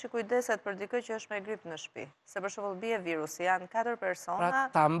dikush që kujdeset për dikë që është me grip në shtëpi, se për shembull bie virusi, janë 4 persona. Pra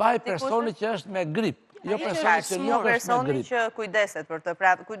ta mbaj personi që është me grip, jo personi që nuk është me personi grip. që kujdeset për të,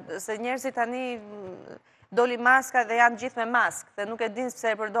 pra se njerëzit tani doli maska dhe janë gjithë me maskë, dhe nuk e din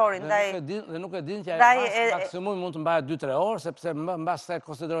pse e përdorin. Dhe nuk e din që ajo maskë maksimum mund të mbahet 2-3 orë, sepse mbas se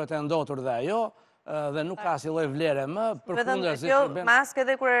konsiderohet e ndotur dhe ajo, dhe nuk ka si lloj vlere më, përkundër kjo maskë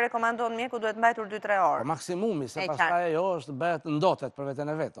edhe kur e rekomandon mjeku duhet mbajtur 2-3 orë. Maksimumi, se pastaj ajo është bëhet ndotet për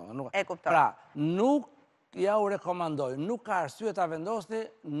veten e vet. E kuptoj. Pra, nuk ja u rekomandoj, nuk ka arsye ta vendosni,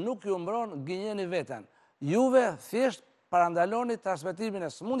 nuk ju mbron, gënjeni veten. Juve thjesht parandaloni transmetimin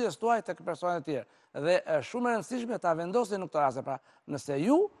e sëmundjes tuaj tek personat e tjerë. Dhe është shumë e rëndësishme ta vendosni në këtë rast. Pra, nëse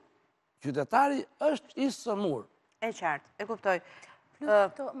ju, qytetari, është i sëmur. E qartë, e kuptoj.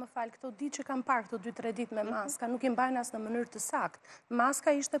 Më falë, këto ditë që kam parë këto 2-3 ditë me maska, nuk i mbajnë as në mënyrë të saktë. Maska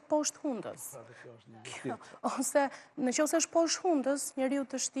ishte poshtë hundës. Ose në qoftë se është poshtë hundës, njeriu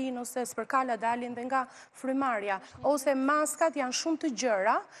të shtin ose spërkala dalin dhe nga frymarrja, ose maskat janë shumë të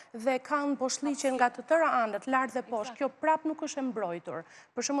gjëra dhe kanë poshliqe nga të tëra anët, lart dhe poshtë. Kjo prap nuk është e mbrojtur.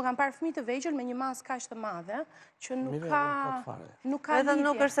 Për shembull, kam parë fëmijë të vegjël me një maskë kaq të madhe që nuk ka lidhje.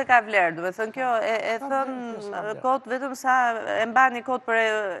 Nuk është se ka vlerë, do të thënë kjo e thon kot vetëm sa e mbani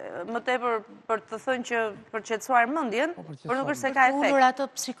më tepër për të thënë që për qetësuar mendjen, por nuk është se ka efekt. Ulur atë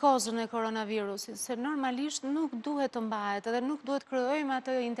psikozën e koronavirusit, se normalisht nuk duhet të mbahet dhe nuk duhet kryojmë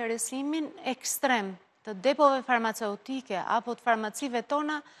atë interesimin ekstrem të depove farmaceutike apo të farmacive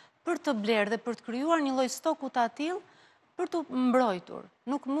tona për të blerë dhe për të krijuar një lloj stoku të tillë për të mbrojtur.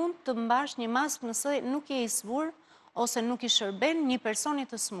 Nuk mund të mbash një maskë nëse nuk je i smur ose nuk i shërben një personi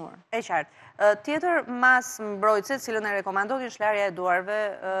të smur. E qartë. Tjetër mas mbrojtëse, cilën e rekomandoni shlarja e duarve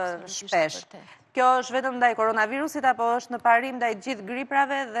shpesh. Kjo është vetëm ndaj koronavirusit, apo është në parim ndaj gjithë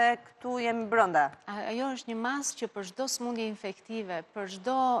griprave dhe këtu jemi brenda? Ajo është një maskë që për çdo sëmundje infektive, për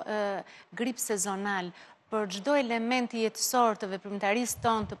çdo grip sezonal, për çdo element jetësor të veprimtarisë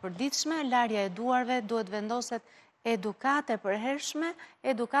tonë të përditshme, larja e duarve duhet vendoset edukate përhershme,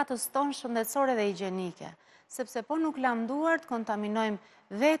 edukatës tonë shëndetësore dhe higjienike. Sepse po nuk lam duart, kontaminojmë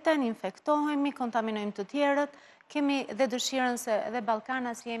veten, infektohemi, kontaminojmë të tjerët, kemi dhe dëshirën se edhe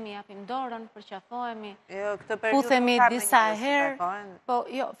Ballkanas jemi japim dorën, përqafohemi, puthemi disa herë, po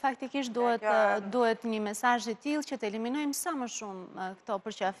jo, faktikisht duhet një mesazh i tillë që të eliminojmë sa më shumë këto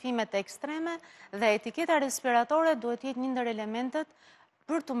përqafimet ekstreme dhe etiketa respiratore duhet jetë një ndër elementet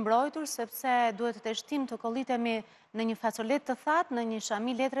për të mbrojtur, sepse duhet të shtim të kollitemi në një facolet të thatë, në një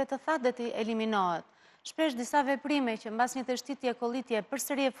shami letre të thatë dhe të eliminohet. Shpesh disa veprime që mbas një tështitje kollitje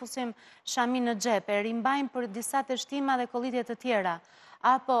përsëri e fusim shami në xhep, e rimbajmë për disa tështima dhe kollitje të tjera,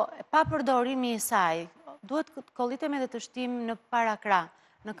 apo pa përdorimi i saj, duhet kollitemi dhe të shtim në parakrah,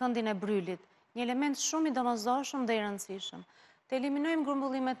 në këndin e brylit, një element shumë i domosdoshëm dhe i rëndësishëm. Të eliminojmë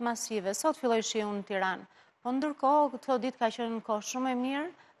grumbullimet masive, sot filloi shiu në Tiranë, po ndërkohë këto ditë ka qenë kohë shumë e mirë,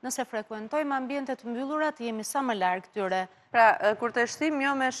 nëse frekuentojmë ambiente të mbyllurat, jemi sa më larg këtyre. Pra, kur të shtim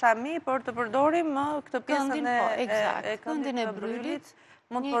jo me shami, por të përdorim këtë pjesën e këndin e brylit,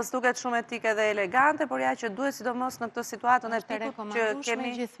 mund të duket shumë etike dhe elegante, por ja që duhet sidomos në këtë situatën e tipit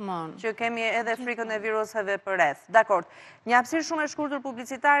që kemi edhe frikën e viruseve përreth. Dakord. Një hapësirë shumë e shkurtër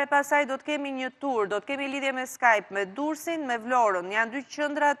publicitare, pastaj do të kemi një tur, do të kemi lidhje me Skype, me Durrësin, me Vlorën. Janë dy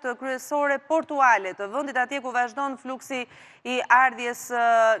qendrat kryesore portuale të vendit atje ku vazhdon fluksi i ardhjes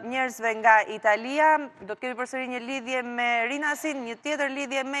njerëzve nga Italia. Do të kemi përsëri një lidhje me Rinasin, një tjetër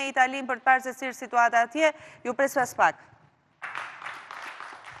lidhje me Italinë për të parë se si është situata atje. Ju pres pas pak.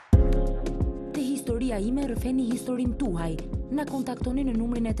 Historia ime rëfeni historin tuaj. Na kontaktoni në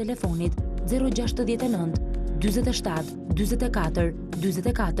numrin e telefonit 069 47 24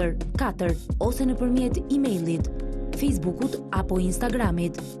 24 4 ose nëpërmjet e-mailit, Facebookut apo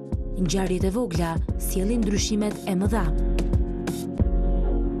Instagramit. Ngjarjet e vogla sjellin ndryshimet e mëdha.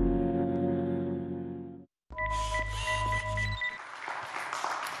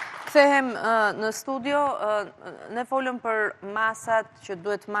 Kthehem në studio, ne folëm për masat që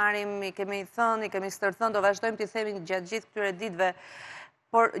duhet marrim, i kemi thënë, i kemi stërthënë, do vazhdojmë t'i themi gjatë gjithë këtyre ditëve.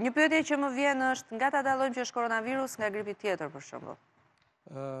 Por një pyetje që më vjen është, nga ta dallojmë që është koronavirus nga gripi tjetër, për shembull?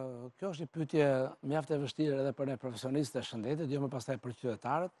 Kjo është një pyetje mjaft e vështirë edhe për ne profesionistë e shëndetit, jo më pastaj për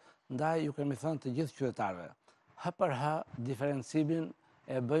qytetarët, ndaj ju kemi thënë të gjithë qytetarëve. H për H diferencimin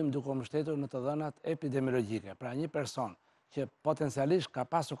e bëjmë duke u mbështetur në të dhënat epidemiologjike. Pra një person që potencialisht ka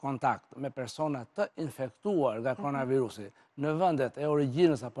pasur kontakt me persona të infektuar nga koronavirusi në vendet e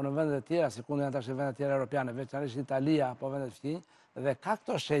origjinës apo në vendet e tjera, si ku janë tash në vendet tjera europiane, veçanërisht Italia apo vendet fqinj, dhe ka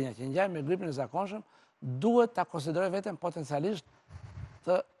këto shenja që ngjajnë me gripin e zakonshëm, duhet ta konsiderojë veten potencialisht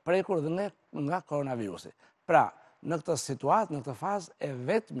të prekur dhe nga koronavirusi. Pra, në këtë situatë, në këtë fazë, e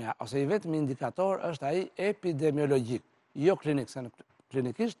vetmja ose i vetmi indikator është ai epidemiologjik, jo klinik, se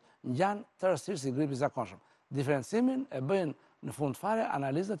klinikisht ngjan tërësisht si gripi i zakonshëm. Diferencimin e bëjnë në fund fare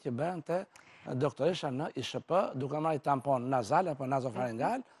analizat që bëhen te doktoresha në ISHP, duke marrë tampon nazal apo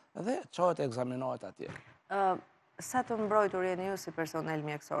nazofaringal dhe çohet e ekzaminohet atje. Sa të mbrojtur jeni ju si personel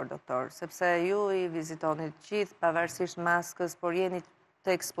mjekësor, doktor? Sepse ju i vizitoni gjithë pavarësisht maskës, por jeni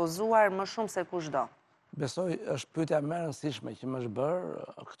të ekspozuar më shumë se kushdo. Besoj është pyetja më e rëndësishme që më është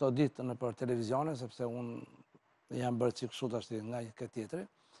bërë këto ditë nëpër televizione, sepse unë jam bërë çik kështu tash nga një këtë tjetri,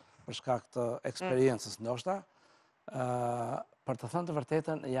 për shkak të eksperiencës ndoshta. Për të thënë të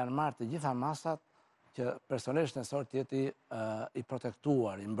vërtetën, janë marrë të gjitha masat që personeli shëndetësor të jetë i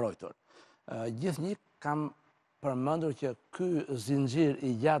protektuar, i mbrojtur. Gjithnjë kam përmendur që ky zinxhir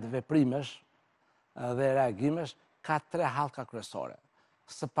i gjatë veprimesh dhe reagimesh ka 3 hallka kryesore.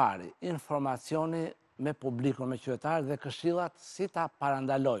 Së pari, informacioni me publikun, me qytetarët dhe këshillat si ta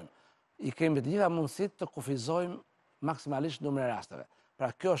parandalojmë. I kemi të gjitha mundësitë të kufizojmë maksimalisht numrin e rasteve. Pra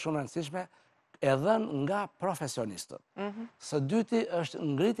kjo është shumë e rëndësishme edhe nga profesionistët. Së dyti është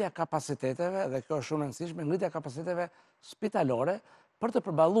ngritja kapaciteteve, dhe kjo është shumë e rëndësishme, ngritja kapaciteteve spitalore për të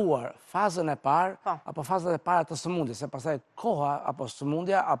përballuar fazën e parë apo fazat e para të sëmundjes, se pastaj koha apo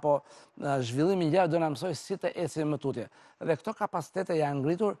sëmundja apo zhvillimi i gjatë do na mësoj si të ecim më tutje. Dhe këto kapacitete janë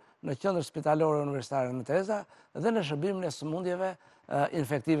ngritur në qendrën spitalore universitare në Tereza dhe në shërbimin e sëmundjeve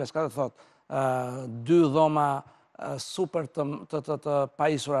infektive, s'ka të thotë 2 dhoma super të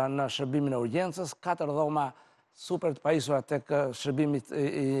pajisura në shërbimin e urgjencës, 4 dhoma super të pajisura tek shërbimi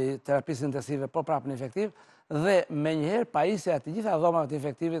i terapisë intensive, por prapë në infektiv, dhe me njëherë pajisja të gjitha dhomave të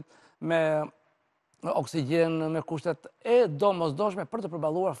infektivit me oksigjen, me kushtet e domosdoshme për të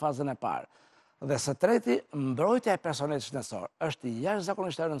përballuar fazën e parë. Dhe së treti, mbrojtja e personelit shëndetësor. Është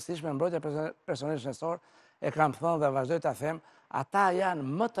jashtëzakonisht e rëndësishme mbrojtja e personelit shëndetësor, e kam thënë dhe vazhdoj ta them, ata janë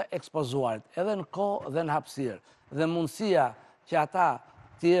më të ekspozuarit, edhe në kohë dhe në hapësirë. Dhe mundësia që ata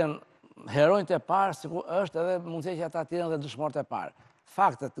të jenë heronjtë e parë, sikur është edhe mundësia që ata të jenë dhe dëshmorët e parë.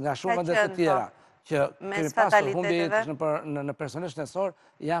 Faktet nga shumë vendet të tjera që kemi pasur humbi në personel shëndetësor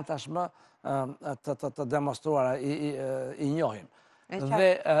janë tashmë të demonstruara, i njohim.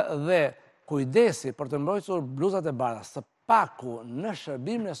 Dhe kujdesi për të mbrojtur bluzat e bardha së paku në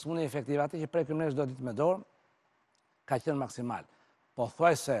shërbimin e smunjeve efektive, atë që prekim ne çdo ditë me dorë, ka qenë maksimal. Po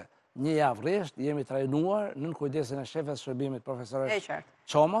thuaj se një javë rresht jemi trajnuar nën kujdesin e shefes shërbimit profesoresh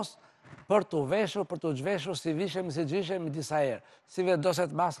Çomos për të veshur, për të zhveshur si vishemi, si gjishemi disa herë. Si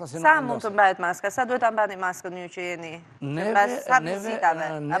vendoset maska, si nuk vendoset. Sa mund të mbahet maska? Sa duhet ta mbani maskën ju që jeni? Ne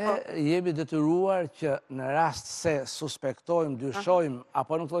jemi detyruar që në rast se suspektojmë, dyshojmë,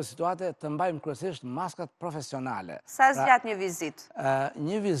 apo në këto situate, të mbajmë kryesisht maskat profesionale. Sa zgjat një vizit?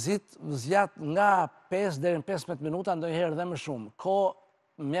 Një vizit zgjat nga 5 deri në 15 minuta, ndonjëherë dhe më shumë.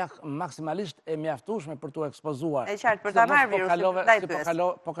 Maksimalisht e mjaftueshme për t'u ekspozuar. E qartë, për ta marrë virusin,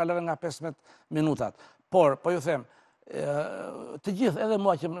 po kalove nga 15 minutat. Por, po ju them, të gjithë, edhe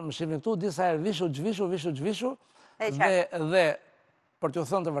mua që më shihni këtu, disa herë vishu, dhe për t'ju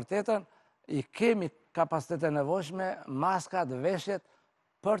thënë të vërtetën, i kemi kapacitete nevojshme, maskat, veshjet,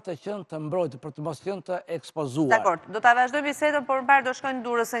 për të qenë të mbrojtur, për të mos qenë të ekspozuar. Dakor, do ta vazhdojmë bisedën, por më parë do shkojnë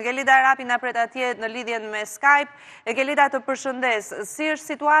Durrës. Ngelida Arapi na pret atje në lidhjen me Skype. Ngelida, të përshëndes. Si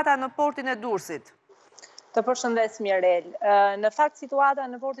është situata në portin e Durrësit? Të përshëndes Mirel. Në fakt situata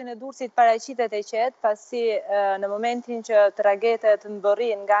në portin e Durrësit paraqitet e qetë, pasi në momentin që tragetet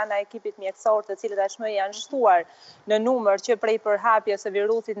ndërrin nga ana e ekipit mjekësor, të cilët tashmë janë shtuar në numër që prej përhapjes së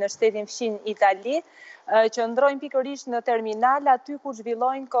virusit në shtetin fqin Itali, që ndrojnë pikërisht në terminal, aty ku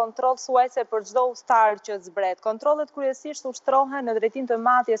zhvillojnë kontroll suajse për çdo udhëtar që zbret. Kontrollet kryesisht ushtrohen në drejtim të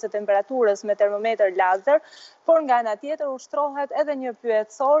matjes së temperaturës me termometër lazer, por nga ana tjetër ushtrohet edhe një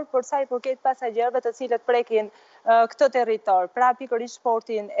pyetësor për sa i përket pasagjerëve të cilët prekin këtë territor, pra pikërisht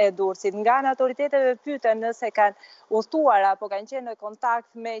portin e Durrësit. Nga ana autoriteteve pyeten nëse kanë udhëtuar apo kanë qenë në kontakt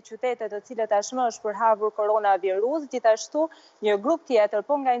me qytete të cilat tashmë është përhapur koronavirus, gjithashtu një grup tjetër,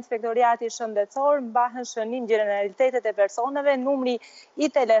 po nga inspektoriati shëndetësor, mbahen shënim gjeneralitetet e personave, numri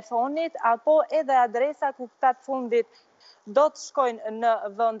i telefonit, apo edhe adresa ku këta të fundit do të shkojnë në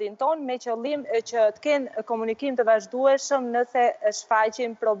vendin tonë me qëllim që të kenë komunikim të vazhdueshëm nëse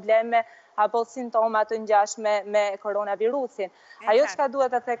shfaqin probleme apo simptoma të ngjashme me koronavirusin. Ajo çka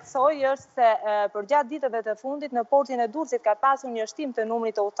duhet të theksoj është se përgjatë ditëve të fundit në portin e Durrësit ka pasur një shtim të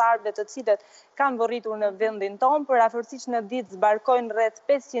numrit të udhëtarëve të cilët kanë vorritur në vendin tonë, për afërsisht në ditë zbarkojnë rreth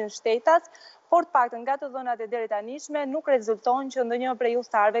 500 shtetas, por të paktën nga të dhënat e deri tanishme nuk rezulton që ndonjë prej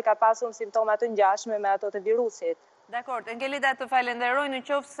udhëtarëve ka pasur simptoma të ngjashme me ato të virusit. Dakor, Ngelida, të falenderoj në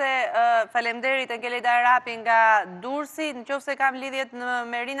qoftë se faleminderit Ngelida Arapi nga Durrësi, në qoftë se kam lidhjet në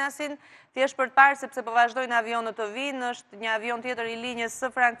Merinasin, thjesht për të parë sepse po vazhdojnë avionët të vinë, është një avion tjetër i linjës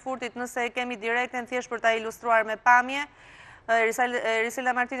së Frankfurtit, nëse e kemi direkten thjesht për ta ilustruar me pamje.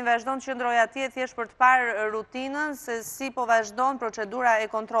 Risela Martini vazhdon të qëndrojë atje thjesht për të parë rutinën se si po vazhdon procedura e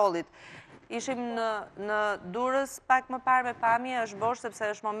kontrollit. Ishim në Durrës pak më parë me pamje, është bosh sepse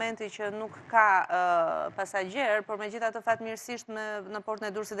është momenti që nuk ka pasagjerë, por megjithatë fatmirësisht në portin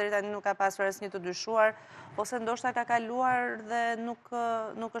e Durrësit deri tani nuk ka pasur asnjë të dyshuar, ose ndoshta ka kaluar dhe nuk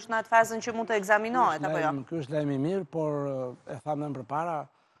është në atë fazën që mund të ekzaminohet apo jo. Ky është lajm i mirë, por e thamë më përpara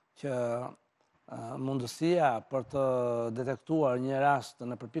që mundësia për të detektuar një rast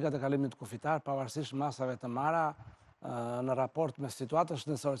në pikat e kalimit kufitar, pavarësisht masave të marra, në raport me situatën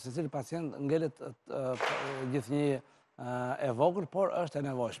shëndetësore, secili pacient ngelet gjithnjë e vogël, por është e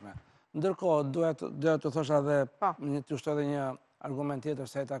nevojshme. Ndërkohë, duhet të thosha edhe, të shtoj edhe një argument tjetër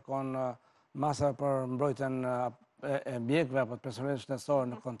se i takon masave për mbrojtjen e mjekëve apo të personelit shëndetësor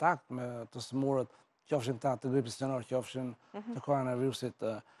në kontakt me të smurët, qofshin këta të gripit sezonor, qofshin të koronavirusit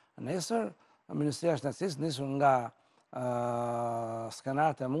nesër. Ministria e Shëndetësisë nisur nga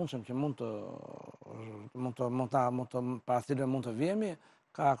skenarët e mundshëm që mund të paracilën mund të vjemi,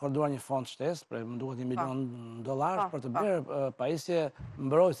 ka akorduar një fond shtesë për më duket $1 milion për të bërë pajisje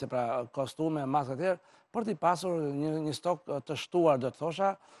mbrojtëse, pra kostume, maska të tjerë, për t'i pasur një stok të shtuar, do të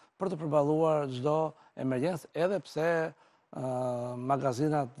thosha, për të përballuar çdo emergjencë, edhe pse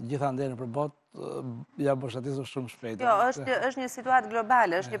magazinat gjithandej nëpër botë ja bëshatisur shumë shpejt. Jo, është një situatë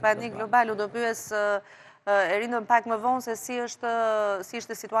globale, është një panik global, u do pyes e rindëm pak më vonë se si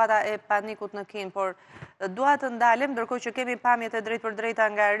ishte situata e panikut në Kinë, por dua të ndalem, ndërkohë që kemi pamjet e drejt për drejta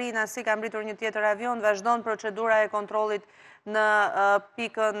nga Rina, si ka mbritur një tjetër avion, vazhdon procedura e kontrollit në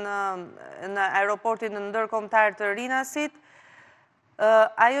pikën në aeroportin ndërkombëtar të Rinasit.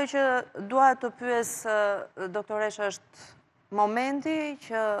 Ajo që dua të pyes doktoresh është momenti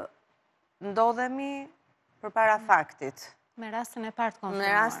që ndodhemi përpara faktit. Me rastin e partë konfirmuar. Me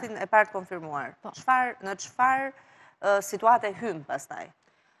rastin e partë konfirmuar. Në çfarë situate hym pastaj?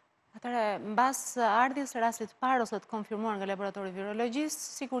 Atëre, mbas ardhjes së rastit parë ose të konfirmuar nga laboratori virologjist,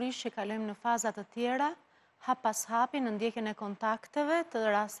 sigurisht që kalojmë në fazat të tjera, hap pas hapi në ndjekjen e kontakteve të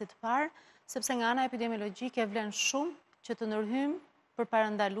rastit parë, sepse nga ana epidemiologjike vlen shumë që të ndërhyjmë për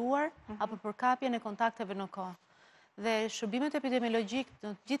parandaluar apo për kapjen e kontakteve në kohë. Dhe shërbimet epidemiologjik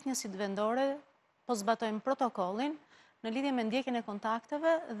në gjithë njësitë vendore po zbatojmë protokollin në lidhje me ndjekjen e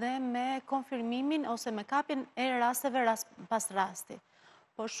kontakteve dhe me konfirmimin ose me kapjen e rasteve rast pas rasti.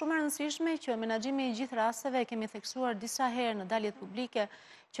 Po shumë e rëndësishme që menaxhimi i gjithë rasteve kemi theksuar disa herë në daljet publike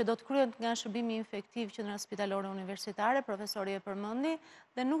që do të kryhet nga shërbimi infektiv qendra spitalore universitare, profesori e përmendi,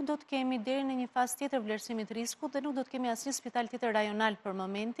 dhe nuk do të kemi deri në një fazë tjetër vlerësimit riskut dhe nuk do të kemi asnjë spital tjetër rajonal për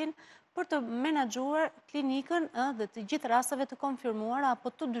momentin për të menaxhuar klinikën dhe të gjithë rasteve të konfirmuara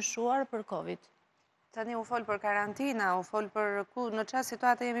apo të dyshuar për Covid. Tani u fol për karantina, u fol për në çfarë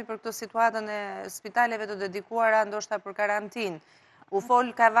situate jemi për këtë situatën e spitaleve të dedikuara ndoshta për karantinë. U fol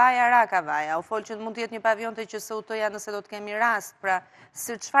kavaja, ra kavaja, u fol që mund të jetë një pavion të QSUT-ja nëse do të kemi rast, pra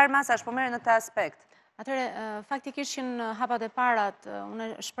si çfarë masash po merren në këtë aspekt? Atëre, faktikisht që në hapat e parat, unë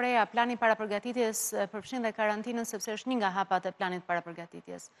shpreha plani parapërgatitjes përfshin dhe karantinën sepse është një nga hapat e planit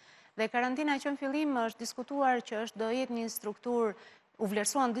parapërgatitjes. Dhe karantina që në fillim është diskutuar që do jetë një strukturë, u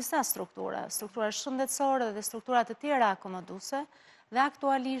vlerësuan disa struktura shëndetësore dhe struktura të tjera akomoduese, dhe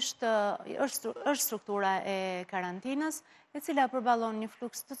aktualisht është struktura e karantinës, e cila përballon një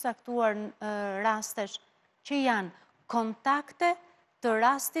fluks të caktuar rastesh që janë kontakte të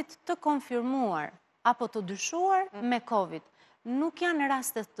rastit të konfirmuar apo të dyshuar me Covid. Nuk janë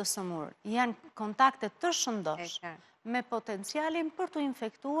rastet të sëmurë, janë kontakte të shëndosh me potencialin për të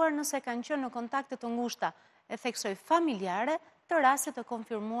infektuar nëse kanë qenë në kontakte të ngushta, e theksoj familjare, të rastet të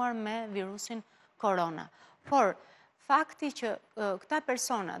konfirmuar me virusin korona. Por, fakti që këta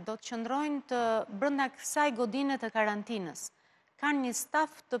persona do të qëndrojnë të brenda kësaj godine të karantinës, kanë një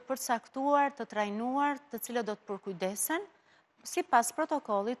staf të përcaktuar, të trajnuar, të cilët do të përkujdesen, sipas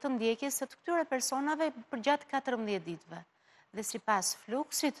protokollit të ndjekjes së këtyre personave përgjatë 14 ditëve. Dhe sipas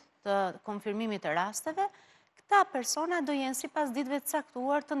fluksit të konfirmimit të rasteve, këta persona do jenë sipas ditëve të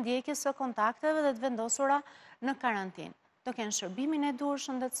caktuar të ndjekjes së kontakteve dhe të vendosura në karantinë. Do kenë shërbimin e duhur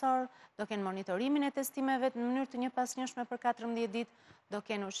shëndetësor, do kenë monitorimin e testimeve në mënyrë të njëpasnjëshme për 14 ditë, do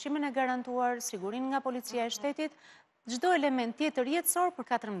kenë ushqimin e garantuar, sigurinë nga policia e shtetit, çdo element tjetër jetësor për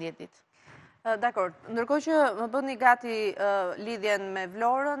 14 ditë. Dakor, ndërkohë që më bëni gati lidhjen me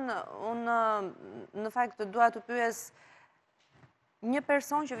Vlorën, unë në fakt dua të pyes një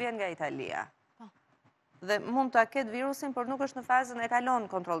person që vjen nga Italia. Dhe mund ta ketë virusin, por nuk është në fazën e kalon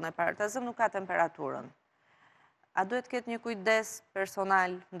kontrollin e parë, tasëm nuk ka temperaturën. A duhet ketë një kujdes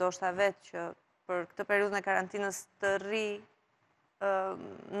personal, ndoshta vetë që për këtë periudhën e karantinës të rri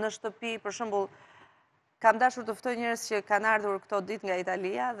në shtëpi, për shembull, kam dashur të ftoj njerëz që kanë ardhur këto ditë nga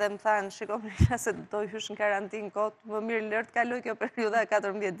Italia dhe më thanë, shiko Mirela se do hysh në karantinë kot, më mirë lër të kaloj kjo periudha e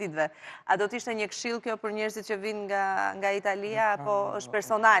 14 ditëve. A do të ishte një këshill kjo për njerëzit që vinë nga Italia apo është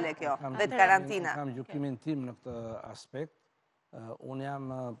personale kjo, vetë karantina? Kam gjykimin tim në këtë aspekt. Unë jam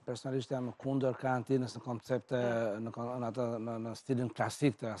personalisht jam kundër karantinës në koncepte në stilin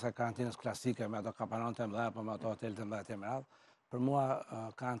klasik të asaj karantinës klasike me ato kapanon të mëdha apo me ato hotel të mëdha të merat. Për mua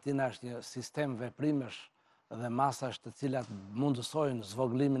karantina është një sistem veprimesh dhe masash të cilat mundësojnë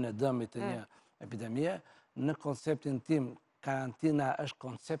zvogëlimin e dëmit të një epidemie. Në konceptin tim karantina është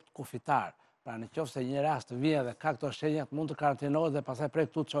koncept kufitar. Pra në qoftë se një rast vjen dhe ka këto shenjat mund të karantinohet dhe pastaj prej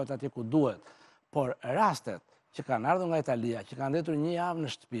këtu çohet atje ku duhet. Por rastet që kanë ardhur nga Italia, që kanë ndetur një javë në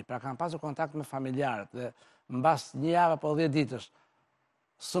shtëpi, pra kanë pasur kontakt me familjarët dhe mbas një javë apo 10 ditësh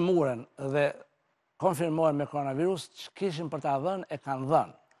sëmuren dhe konfirmohen me koronavirus, që kishin për ta dhënë e kanë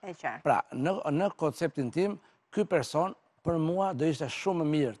dhënë. Pra, në konceptin tim, ky person për mua do ishte shumë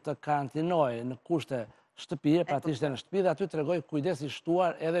mirë të karantinohej në kushte shtëpie, pra të ishte në shtëpi dhe aty të tregoj kujdes i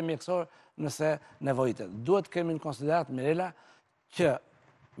shtuar edhe mjekësor nëse nevojitet. Duhet kemi në konsiderat, Mirela, që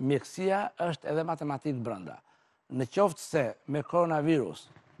mjekësia është edhe matematikë brenda. Në qoftë se me koronavirus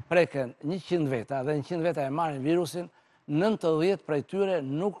preken 100 veta dhe 100 veta e marrin virusin, 90 prej tyre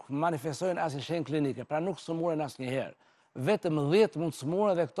nuk manifestojnë asnjë shenjë klinike, pra nuk sëmuren asnjëherë. Vetëm 10 mund të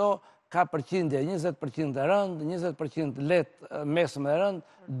sëmuren dhe këto ka përqindje 20% të rënd, 20% lehtë, mesëm dhe rënd,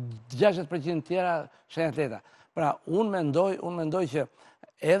 60% tjera shenjat lehta. Pra unë mendoj që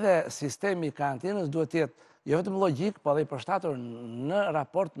edhe sistemi i karantinës duhet të jetë jo vetëm logjik, po edhe i përshtatur në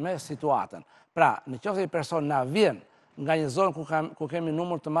raport me situatën. Pra, në qoftë se një person na vjen nga një zonë ku kemi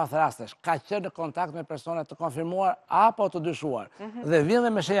numër të madh rastesh, ka qenë në kontakt me persona të konfirmuar apo të dyshuar. Dhe vjen dhe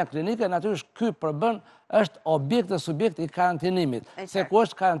me shenja klinike, natyrisht ky përbën është objekt dhe subjekt i karantinimit. Se ku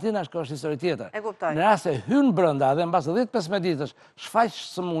është karantina, është histori tjetër. Në rast se hyn brenda dhe mbas 10-15 ditësh shfaq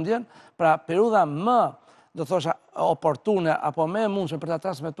sëmundjen, pra periudha më do thosha oportune apo më e mundshme për ta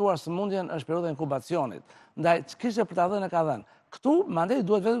transmetuar sëmundjen është periudha e inkubacionit. Ndaj ç'kishte për ta dhënë e ka dhënë. Ktu mandej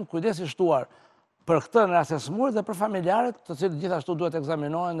duhet vetëm kujdes i shtuar për këtë në rast të sëmurë dhe për familjarët, të cilët gjithashtu duhet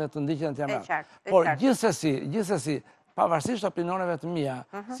ekzaminohen dhe të ndiqen të janë. Por gjithsesi, pavarësisht opinioneve të mia,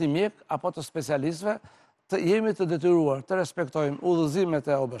 si mjek apo të specialistëve, jemi të detyruar të respektojmë udhëzimet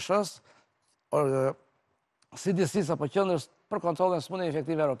e OBSH-s, CDC-s apo qendrës për kontrollin e sëmundjeve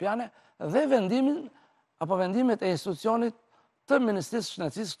infektive europiane dhe vendimet e institucionit të Ministrisë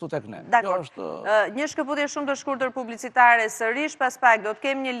Shëndetësisë këtu tek ne. Dakor. Një shkëputje shumë të shkurtër publicitare sërish, pas pak do të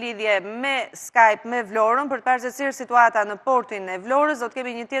kemi një lidhje me Skype me Vlorën për të parë se si është situata në portin e Vlorës, do të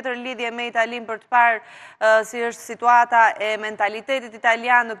kemi një tjetër lidhje me Italinë për të parë si është situata e mentalitetit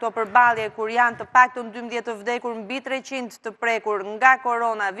italian në këto përballje kur janë të paktën 12 të vdekur mbi 300 të prekur nga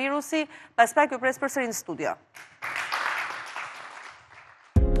koronavirusi. Pas pak ju pres përsëri në studio.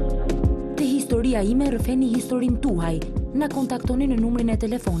 Te Historia ime rrëfeni historinë tuaj. Na kontaktoni në numrin e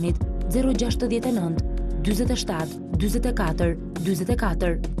telefonit 069 47 44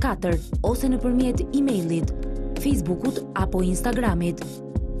 44 4 ose nëpërmjet emailit, Facebookut apo Instagramit.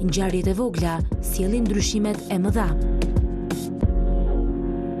 Ngjarjet e vogla sjellin ndryshimet e mëdha.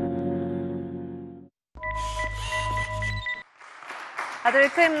 Atëherë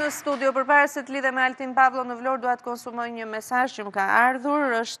kthehemi në studio. Përpara se të lidhem me Altin Pavlo në Vlorë, dua të konsumoj një mesazh që më ka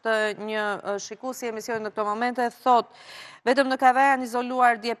ardhur. Është një shikues i emisionit në këtë moment, thotë: vetëm në Kavaj janë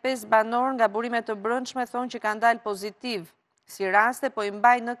izoluar dje 5 banor nga burime të brendshme, thonë që kanë dalë pozitiv si raste, po i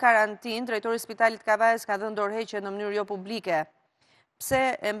mbaj në karantinë. Drejtori i Spitalit Kavajës ka dhënë dorëheqje në mënyrë jo publike.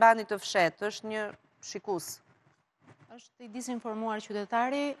 Pse e mbani të fshehtë? Është një shikues. Është i disinformuar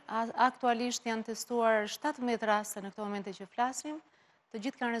qytetari. Aktualisht janë testuar 17 raste në këtë moment që flasim. Të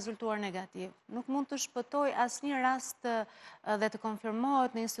gjithë kanë rezultuar negativ. Nuk mund të shpëtoj asnjë rast dhe të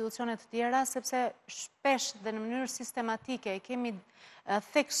konfirmohet në institucione të tjera, sepse shpesh dhe në mënyrë sistematike kemi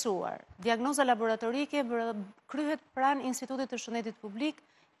theksuar. Diagnoza laboratorike kryhet pranë Institutit të Shëndetit Publik,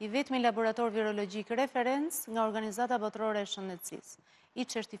 i vetmi laborator virologjik referencë nga Organizata Botërore e Shëndetësisë, i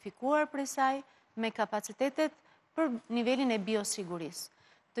certifikuar prej saj me kapacitetet për nivelin e biosigurisë.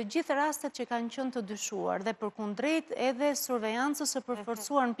 Të gjithë rastet që kanë qenë të dyshuar dhe përkundrejt edhe survejancës së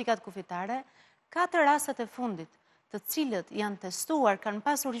përforcuar në pikat kufitare, 4 rastet e fundit, të cilët janë testuar, kanë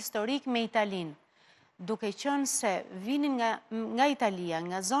pasur historik me Italinë, duke qenë se vinin nga Italia,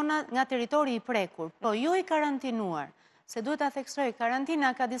 nga territori i prekur, po jo i karantinuar, se duhet ta theksoj,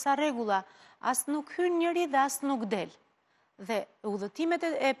 karantina ka disa rregulla, as nuk hyn njëri dhe as nuk del. Dhe udhëtimet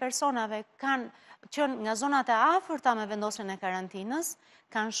e personave kanë qenë nga zonat e afërta me vendosjen e karantinës,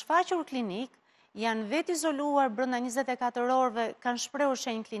 kanë shfaqur klinik, janë vetë izoluar brenda 24 orëve, kanë shprehur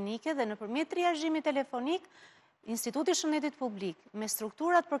shenjë klinike dhe nëpërmjet triazhimit telefonik, Instituti i Shëndetit Publik me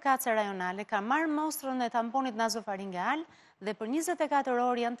strukturat përkatëse rajonale ka marrë mostrën e tamponit nazofaringeal dhe për 24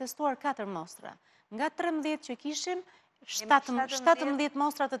 orë janë testuar 4 mostra. Nga 13 që kishim, 17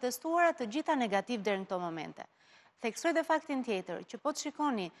 mostra të testuara, të gjitha negativ deri në këto momente. Theksoj dhe faktin tjetër, që po të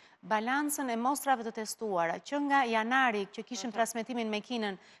shikoni balancën e mostrave të testuara, që nga janari që kishim transmetimin me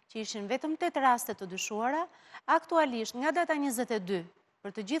Kinën, që ishin vetëm 8 raste të dyshuara, aktualisht nga data 22,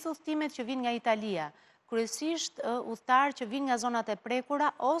 për të gjithë udhëtimet që vinë nga Italia, kryesisht udhëtar që vinë nga zonat e prekura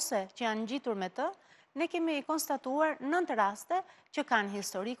ose që janë ngjitur me të, ne kemi konstatuar 9 raste që kanë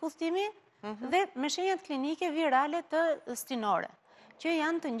historik udhëtimi dhe me shenjat klinike virale të stinore, që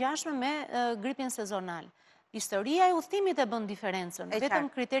janë të ngjashme me gripin sezonal. Historia e udhëtimit e bën diferencën, vetëm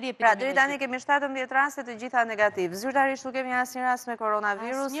kriteri epidemiologjik. Pra, deri tani kemi 17 raste të gjitha negativ. Zyrtarisht nuk kemi asnjë rast me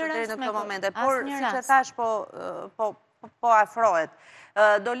koronavirus deri në këtë moment. Por, siç e thash, po afrohet.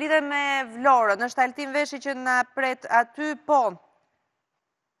 Do lidhem me Vlorën. Është Altin Veshi që na pret aty, po.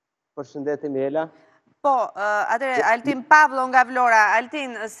 Përshëndetje Mirela. Po, atëre Altin Pavlo nga Vlora.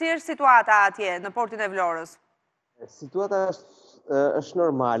 Altin, si është situata atje në portin e Vlorës? Situata është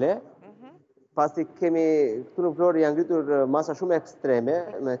normale. Pasi kemi këtu në Vlorë janë ngritur masa shumë ekstreme,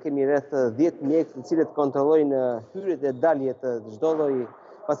 kemi rreth 10 mjekë të cilët kontrollojnë hyrjet dhe daljet të çdo lloj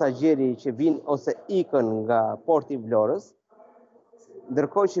pasagjeri që vinë ose ikën nga porti i Vlorës.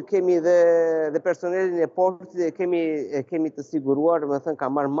 Ndërkohë që kemi dhe personelin e portit e kemi të siguruar, ka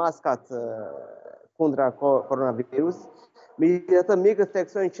marrë maskat kundra koronavirus. Megjithatë mjekët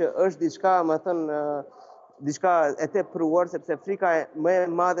theksojnë që është diçka e tepruar, sepse frika më e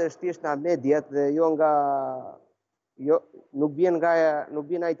madhe është thjesht nga mediat dhe jo nuk vjen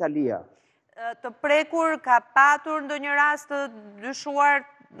nga Italia. Të prekur ka patur ndonjë rast të dyshuar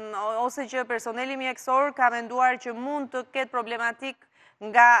ose që personeli mjekësor ka menduar që mund të ketë problematik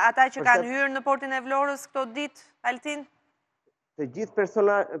nga ata që kanë hyrë në portin e Vlorës këto ditë, Altin? Të gjithë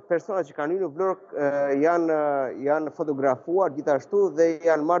personat që kanë hyrë në Vlorë janë fotografuar gjithashtu dhe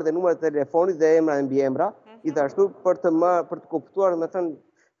janë marrë dhe numrat e telefonit dhe emra dhe mbiemra, gjithashtu për të kuptuar, me thënë,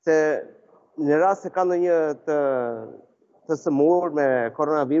 se në rast se ka ndonjë të sëmurë me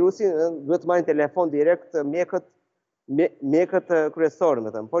koronavirusin, duhet të marrin telefon direkt mjekët kryesorë,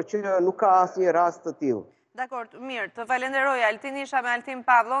 me thënë, por që nuk ka asnjë rast të tillë. Dakor, mirë, të falenderoj. Altin isha me Altin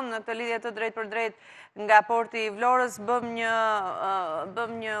Pavlon në këtë lidhje të drejt për drejt nga porti i Vlorës. Bëm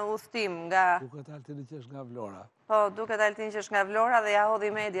një udhtim nga... Duket Altini që është nga Vlora. Po, duket Altini që është nga Vlora dhe ja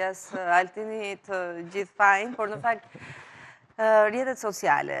hodhi medias Altini të gjithë fajin, por në fakt rrjetet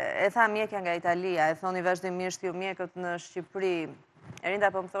sociale, e tha mjekja nga Italia, e thoni vazhdimisht ju mjekët në Shqipëri, Erinda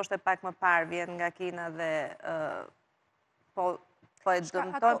po më thoshte pak më parë, vjen nga Kina dhe po e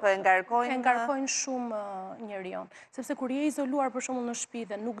dëmtojnë, po e ngarkojnë... E ngarkojnë shumë njerion. Sepse kur je izoluar për shembull në shtëpi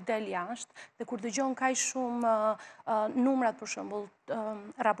dhe nuk del jashtë, dhe kur dëgjon kaq shumë numrat për shembull,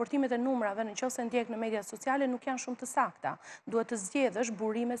 raportimet e numrave nëse ndjek në media sociale nuk janë shumë të sakta. Duhet të zgjedhësh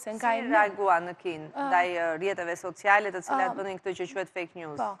burime se nga Si reagua në Kinë ndaj rrjeteve sociale të cilat bënin këtë që quhet fake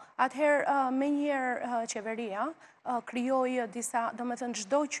news? Po, atëherë menjëherë qeveria krijoi disa, domethënë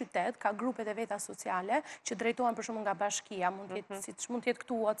çdo qytet ka grupet e veta sociale që drejtohen për shembull nga bashkia, mund të jetë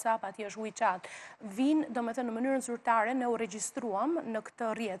këtu WhatsApp, aty është WeChat. Vinë, domethënë në mënyrën zyrtare ne u regjistruam në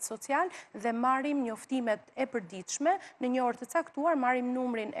këtë rrjet social dhe marrim njoftimet e përditshme në një orë të caktuar, marrim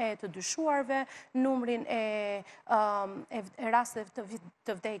numrin e të dyshuarve, numrin e rasteve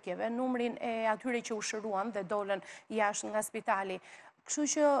të vdekjeve, numrin e atyre që u shëruan dhe dolën jashtë nga spitali. Kështu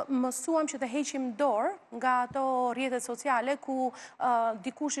që mësuam që të heqim dorë nga ato rrjetet sociale ku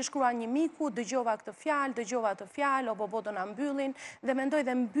dikush i shkruan një miku, dëgjova këtë fjalë, o bobo do na mbyllin, dhe mendoj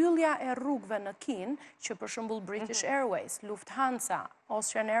dhe mbyllja e rrugëve në Kinë, që për shembull British Airways, Lufthansa,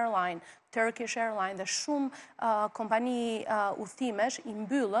 Austrian Airlines, Turkish Airlines dhe shumë kompani udhëtimesh i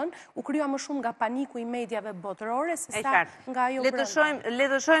mbyllën, u krija më shumë nga paniku i mediave botërore se sa nga ajo brenda. Le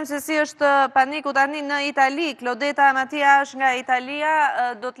të shohim se si është paniku tani në Itali. Klodeta Matia është nga Italia,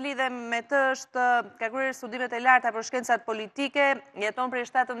 do të lidhem me të, ka kryer studimet e larta për shkencat politike, jeton prej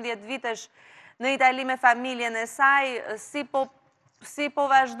 17 vitesh në Itali me familjen e saj, si po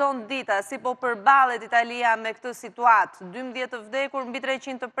vazhdon dita, si po përballet Italia me këtë situatë, 12 të vdekur, mbi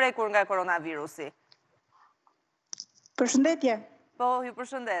 300 të prekur nga koronavirusi? Përshëndetje. Po, ju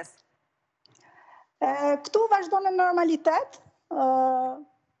përshëndes. Këtu vazhdon në normalitet,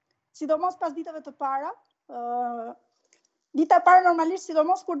 sidomos pas ditëve të para. Dita e parë normalisht,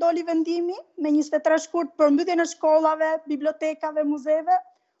 sidomos kur doli vendimi, me 23 shkurt për mbytjen e shkollave, bibliotekave, muzeve,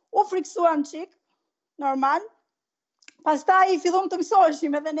 u friksuan çik, normal. Pastaj fillom të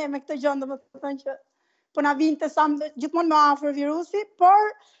mësoheshim edhe ne me këtë gjë, domethënë që po na vinte sa gjithmonë më afër virusi, por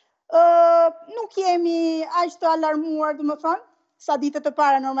nuk jemi aq të alarmuar, domethënë, sa ditët e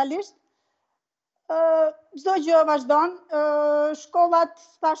para normalisht. Çdo gjë vazhdon, shkollat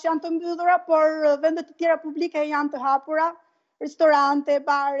tash janë të mbyllura, por vendet e tjera publike janë të hapura, restorante,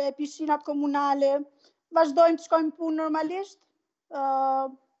 bare, pishinat komunale, vazhdojmë të shkojmë punë normalisht.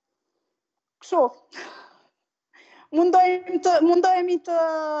 Kështu. Mundohemi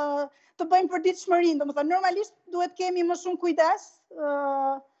të bëjmë përditshmërinë, domethënë normalisht duhet kemi më shumë kujdes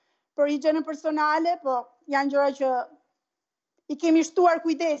për higjienën personale, po janë gjëra që i kemi shtuar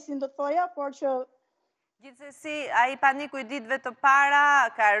kujdesin, do të thoja, por që gjithsesi ai paniku i ditëve të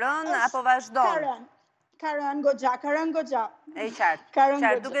para ka rënë apo vazhdon? Ka rënë goxha. E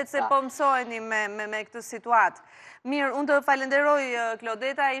qartë, duket se po mësoheni me këtë situatë. Mirë, unë të falenderoj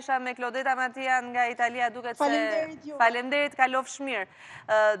Klodeta, isha me Klodeta Matia nga Italia, duket se... Falenderit, kalofsh mirë.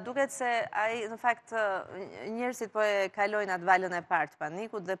 Duket se, në fakt, njerëzit po e kalojnë atë valën e partë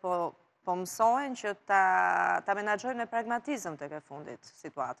panikut dhe po mësohen që ta menaxhojnë me pragmatizëm tek e fundit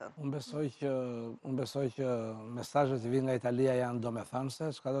situatën. Unë besoj që mesazhet që vijnë nga Italia janë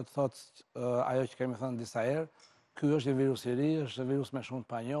domethënëse, çka do të thotë ajo që kemi thënë disa herë, ky është një virus i ri, është një virus me shumë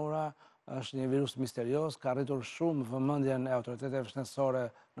të panjohura, është një virus misterios, ka rritur shumë vëmendjen e autoriteteve shtetësore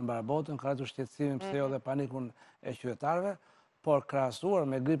në mbar botën, ka rritur shqetësimin, pse jo dhe panikun e qytetarëve, por krahasuar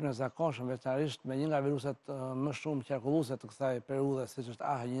me gripin e zakonshëm, veçanërisht me një nga viruset më shumë qarkulluese të kësaj periudhe, siç është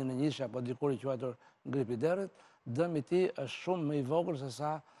H1N1 apo dikur i quajtur gripi i derrit, dëmi i tij është shumë më i vogël se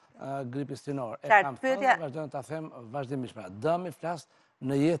sa gripi stinor. E kam thënë, vazhdon ta them vazhdimisht, pra dëmi flas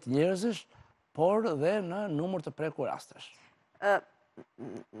në jetë njerëzish, por dhe në numër të prekur rastesh.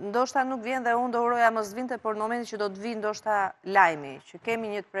 ndoshta nuk vjen dhe unë do uroja mos vinte, por në momentin që do të vinë ndoshta lajmi, që kemi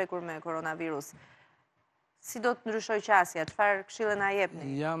një të prekur me koronavirus. Si do të ndryshoj qasja, çfarë këshille na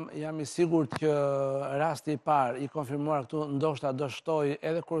jepni? Jam i sigurt që rasti i parë i konfirmuar këtu ndoshta do shtoj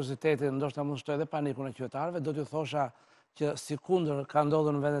edhe kuriozitetin, ndoshta mund shtoj edhe panikun e qytetarëve, do t'ju thosha që sikundër ka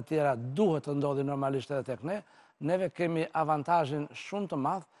ndodhur në vende tjera, duhet të ndodhi normalisht edhe tek ne. Neve kemi avantazhin shumë të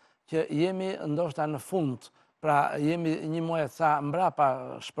madh që jemi ndoshta në fund, pra jemi një muaj e ca mbrapa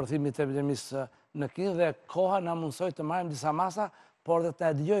shpërthimit të epidemisë në Kinë dhe koha na mundsoi të marrim disa masa, por dhe të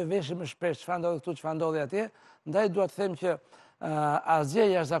dëgjoj veshin më shpesh çfarë ndodhi këtu, çfarë ndodhi atje. Ndaj dua të them që asgjë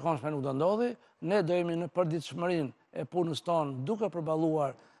jashtëzakonshme nuk do ndodhi. Ne do jemi në përditshmërinë e punës tonë duke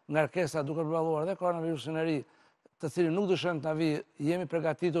përballuar ngarkesa, duke përballuar dhe koronavirusin e ri, të cilin nuk dëshon të na vi, jemi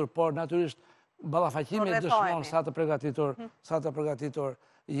përgatitur, por natyrisht ballafaqimi dëshmon sa të përgatitur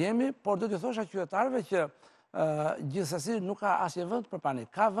jemi, por do t'ju thosha qytetarëve që gjithsesi nuk ka asnjë vend për panik,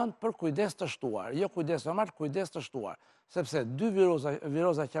 ka vend për kujdes të shtuar, jo kujdes normal, kujdes të shtuar, sepse dy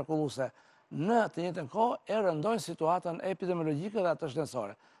viroza qarkulluese në të njëjtën kohë e rëndojnë situatën epidemiologjike dhe atë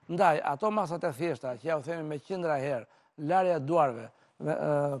shëndetësore. Ndaj, ato masat e thjeshta, që ja u themi me qindra herë, larja e duarve,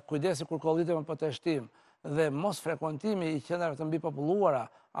 kujdesi kur kollitet me poteshtim dhe mos frekuentimi i qendrave të mbipopulluara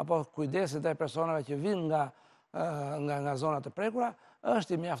apo kujdesi ndaj personave që vijnë nga zonat e prekura,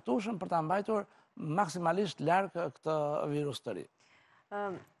 është i mjaftueshëm për ta mbajtur maksimalisht larg këtë virus të ri.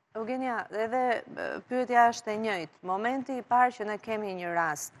 Eugenia, edhe pyetja është e njëjtë. Momenti i parë që ne kemi një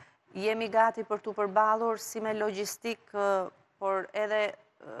rast, jemi gati për t'u përballur si me logjistik, por edhe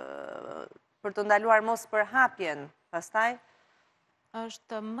për të ndaluar mos përhapjen pastaj?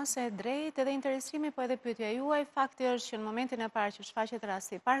 Është mëse e drejtë edhe interesimi, po edhe pyetja juaj. Fakti është që në momentin e parë që shfaqet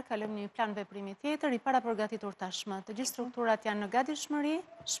rasti i parë, kalojmë një plan veprimi tjetër, i parapërgatitur tashmë. Të gjithë strukturat janë në gatishmëri,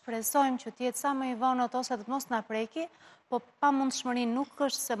 shpresojmë që të jetë sa më i vonët ose të mos na preki, po pamundshmëri nuk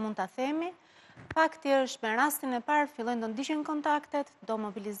është se mund ta themi. Fakti është me rastin e parë fillojnë të ndiqen kontaktet,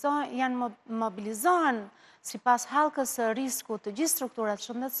 janë mobilizohen sipas hallkës së riskut të gjithë strukturat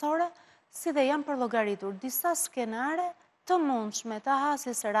shëndetësore, si dhe janë përllogaritur disa skenare të mundshme të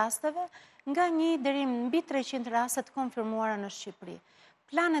hasjes së rasteve nga 1 deri mbi 300 raste të konfirmuara në Shqipëri.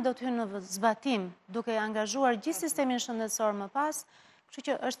 Plani do të hyjë në zbatim duke angazhuar gjithë sistemin shëndetësor më pas, kështu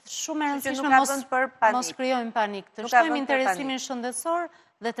që është shumë e rëndësishme mos krijojmë panik, të shtojmë interesimin shëndetësor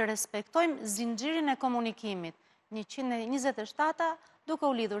dhe të respektojmë zinxhirin e komunikimit. 127 duke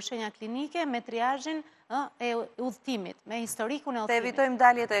u lidhur shenja klinike me triazhin e udhëtimit, me historikun e udhëtimit. Të evitojmë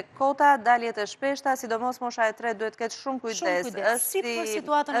daljet e kota, daljet e shpeshta, sidomos mosha e 3 duhet ketë shumë kujdes.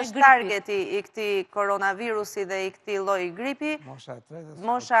 Është targeti i këtij koronavirusi dhe i këtij lloji gripi.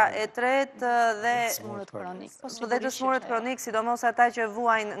 Mosha e 3 dhe të smurët kronik, sidomos ata që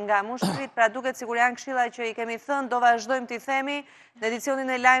vuajnë nga mushkrit, pra duket sikur janë këshilla që i kemi thënë, do vazhdojmë t'i themi në edicionin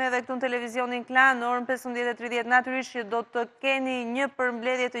e lajmeve këtu në televizionin Klan në orën 15:30, natyrisht që do të keni një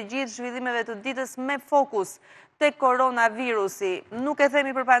përmbledhje të gjithë zhvillimeve të ditës me fokus te koronavirusi. Nuk e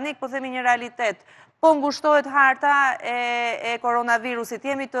themi për panik, po themi një realitet. Po ngushtohet harta e koronavirusit,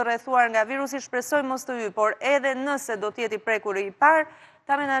 jemi të rrethuar nga virusi, shpresojmë mos të hyjë, por edhe nëse do të jetë i prekur i parë,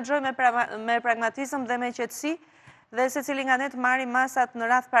 ta menaxhojmë me pragmatizëm dhe me qetësi, dhe secili nga ne të marrim masat në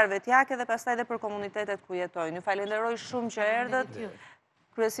radhë parvetjake dhe pastaj edhe për komunitetet ku jetojnë. Ju falenderoj shumë që erdhët.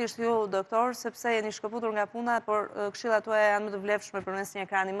 Kryesisht ju, doktor, sepse jeni shkëputur nga puna, por këshillat tuaja janë më të vlefshme përmes një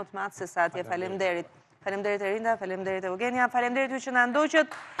ekrani më të madh se sa atje. Faleminderit. Faleminderit Erinda, faleminderit Eugenia, faleminderit ju që na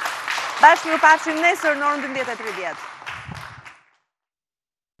ndoqët. Bashkë ju pafshim nesër në orën 12:30.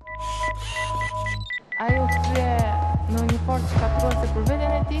 Ajo kthye në një forcë që ka thuar se për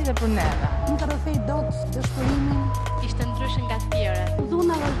veten e tij dhe për neve. Nuk ka rrethej dot dëshpërimin. Ishte ndryshe nga të tjerat.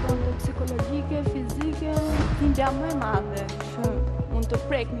 Dhuna vazhdonte psikologjike, fizike, Hindja më e madhe që mund të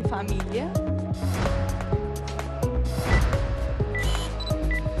prek një familje,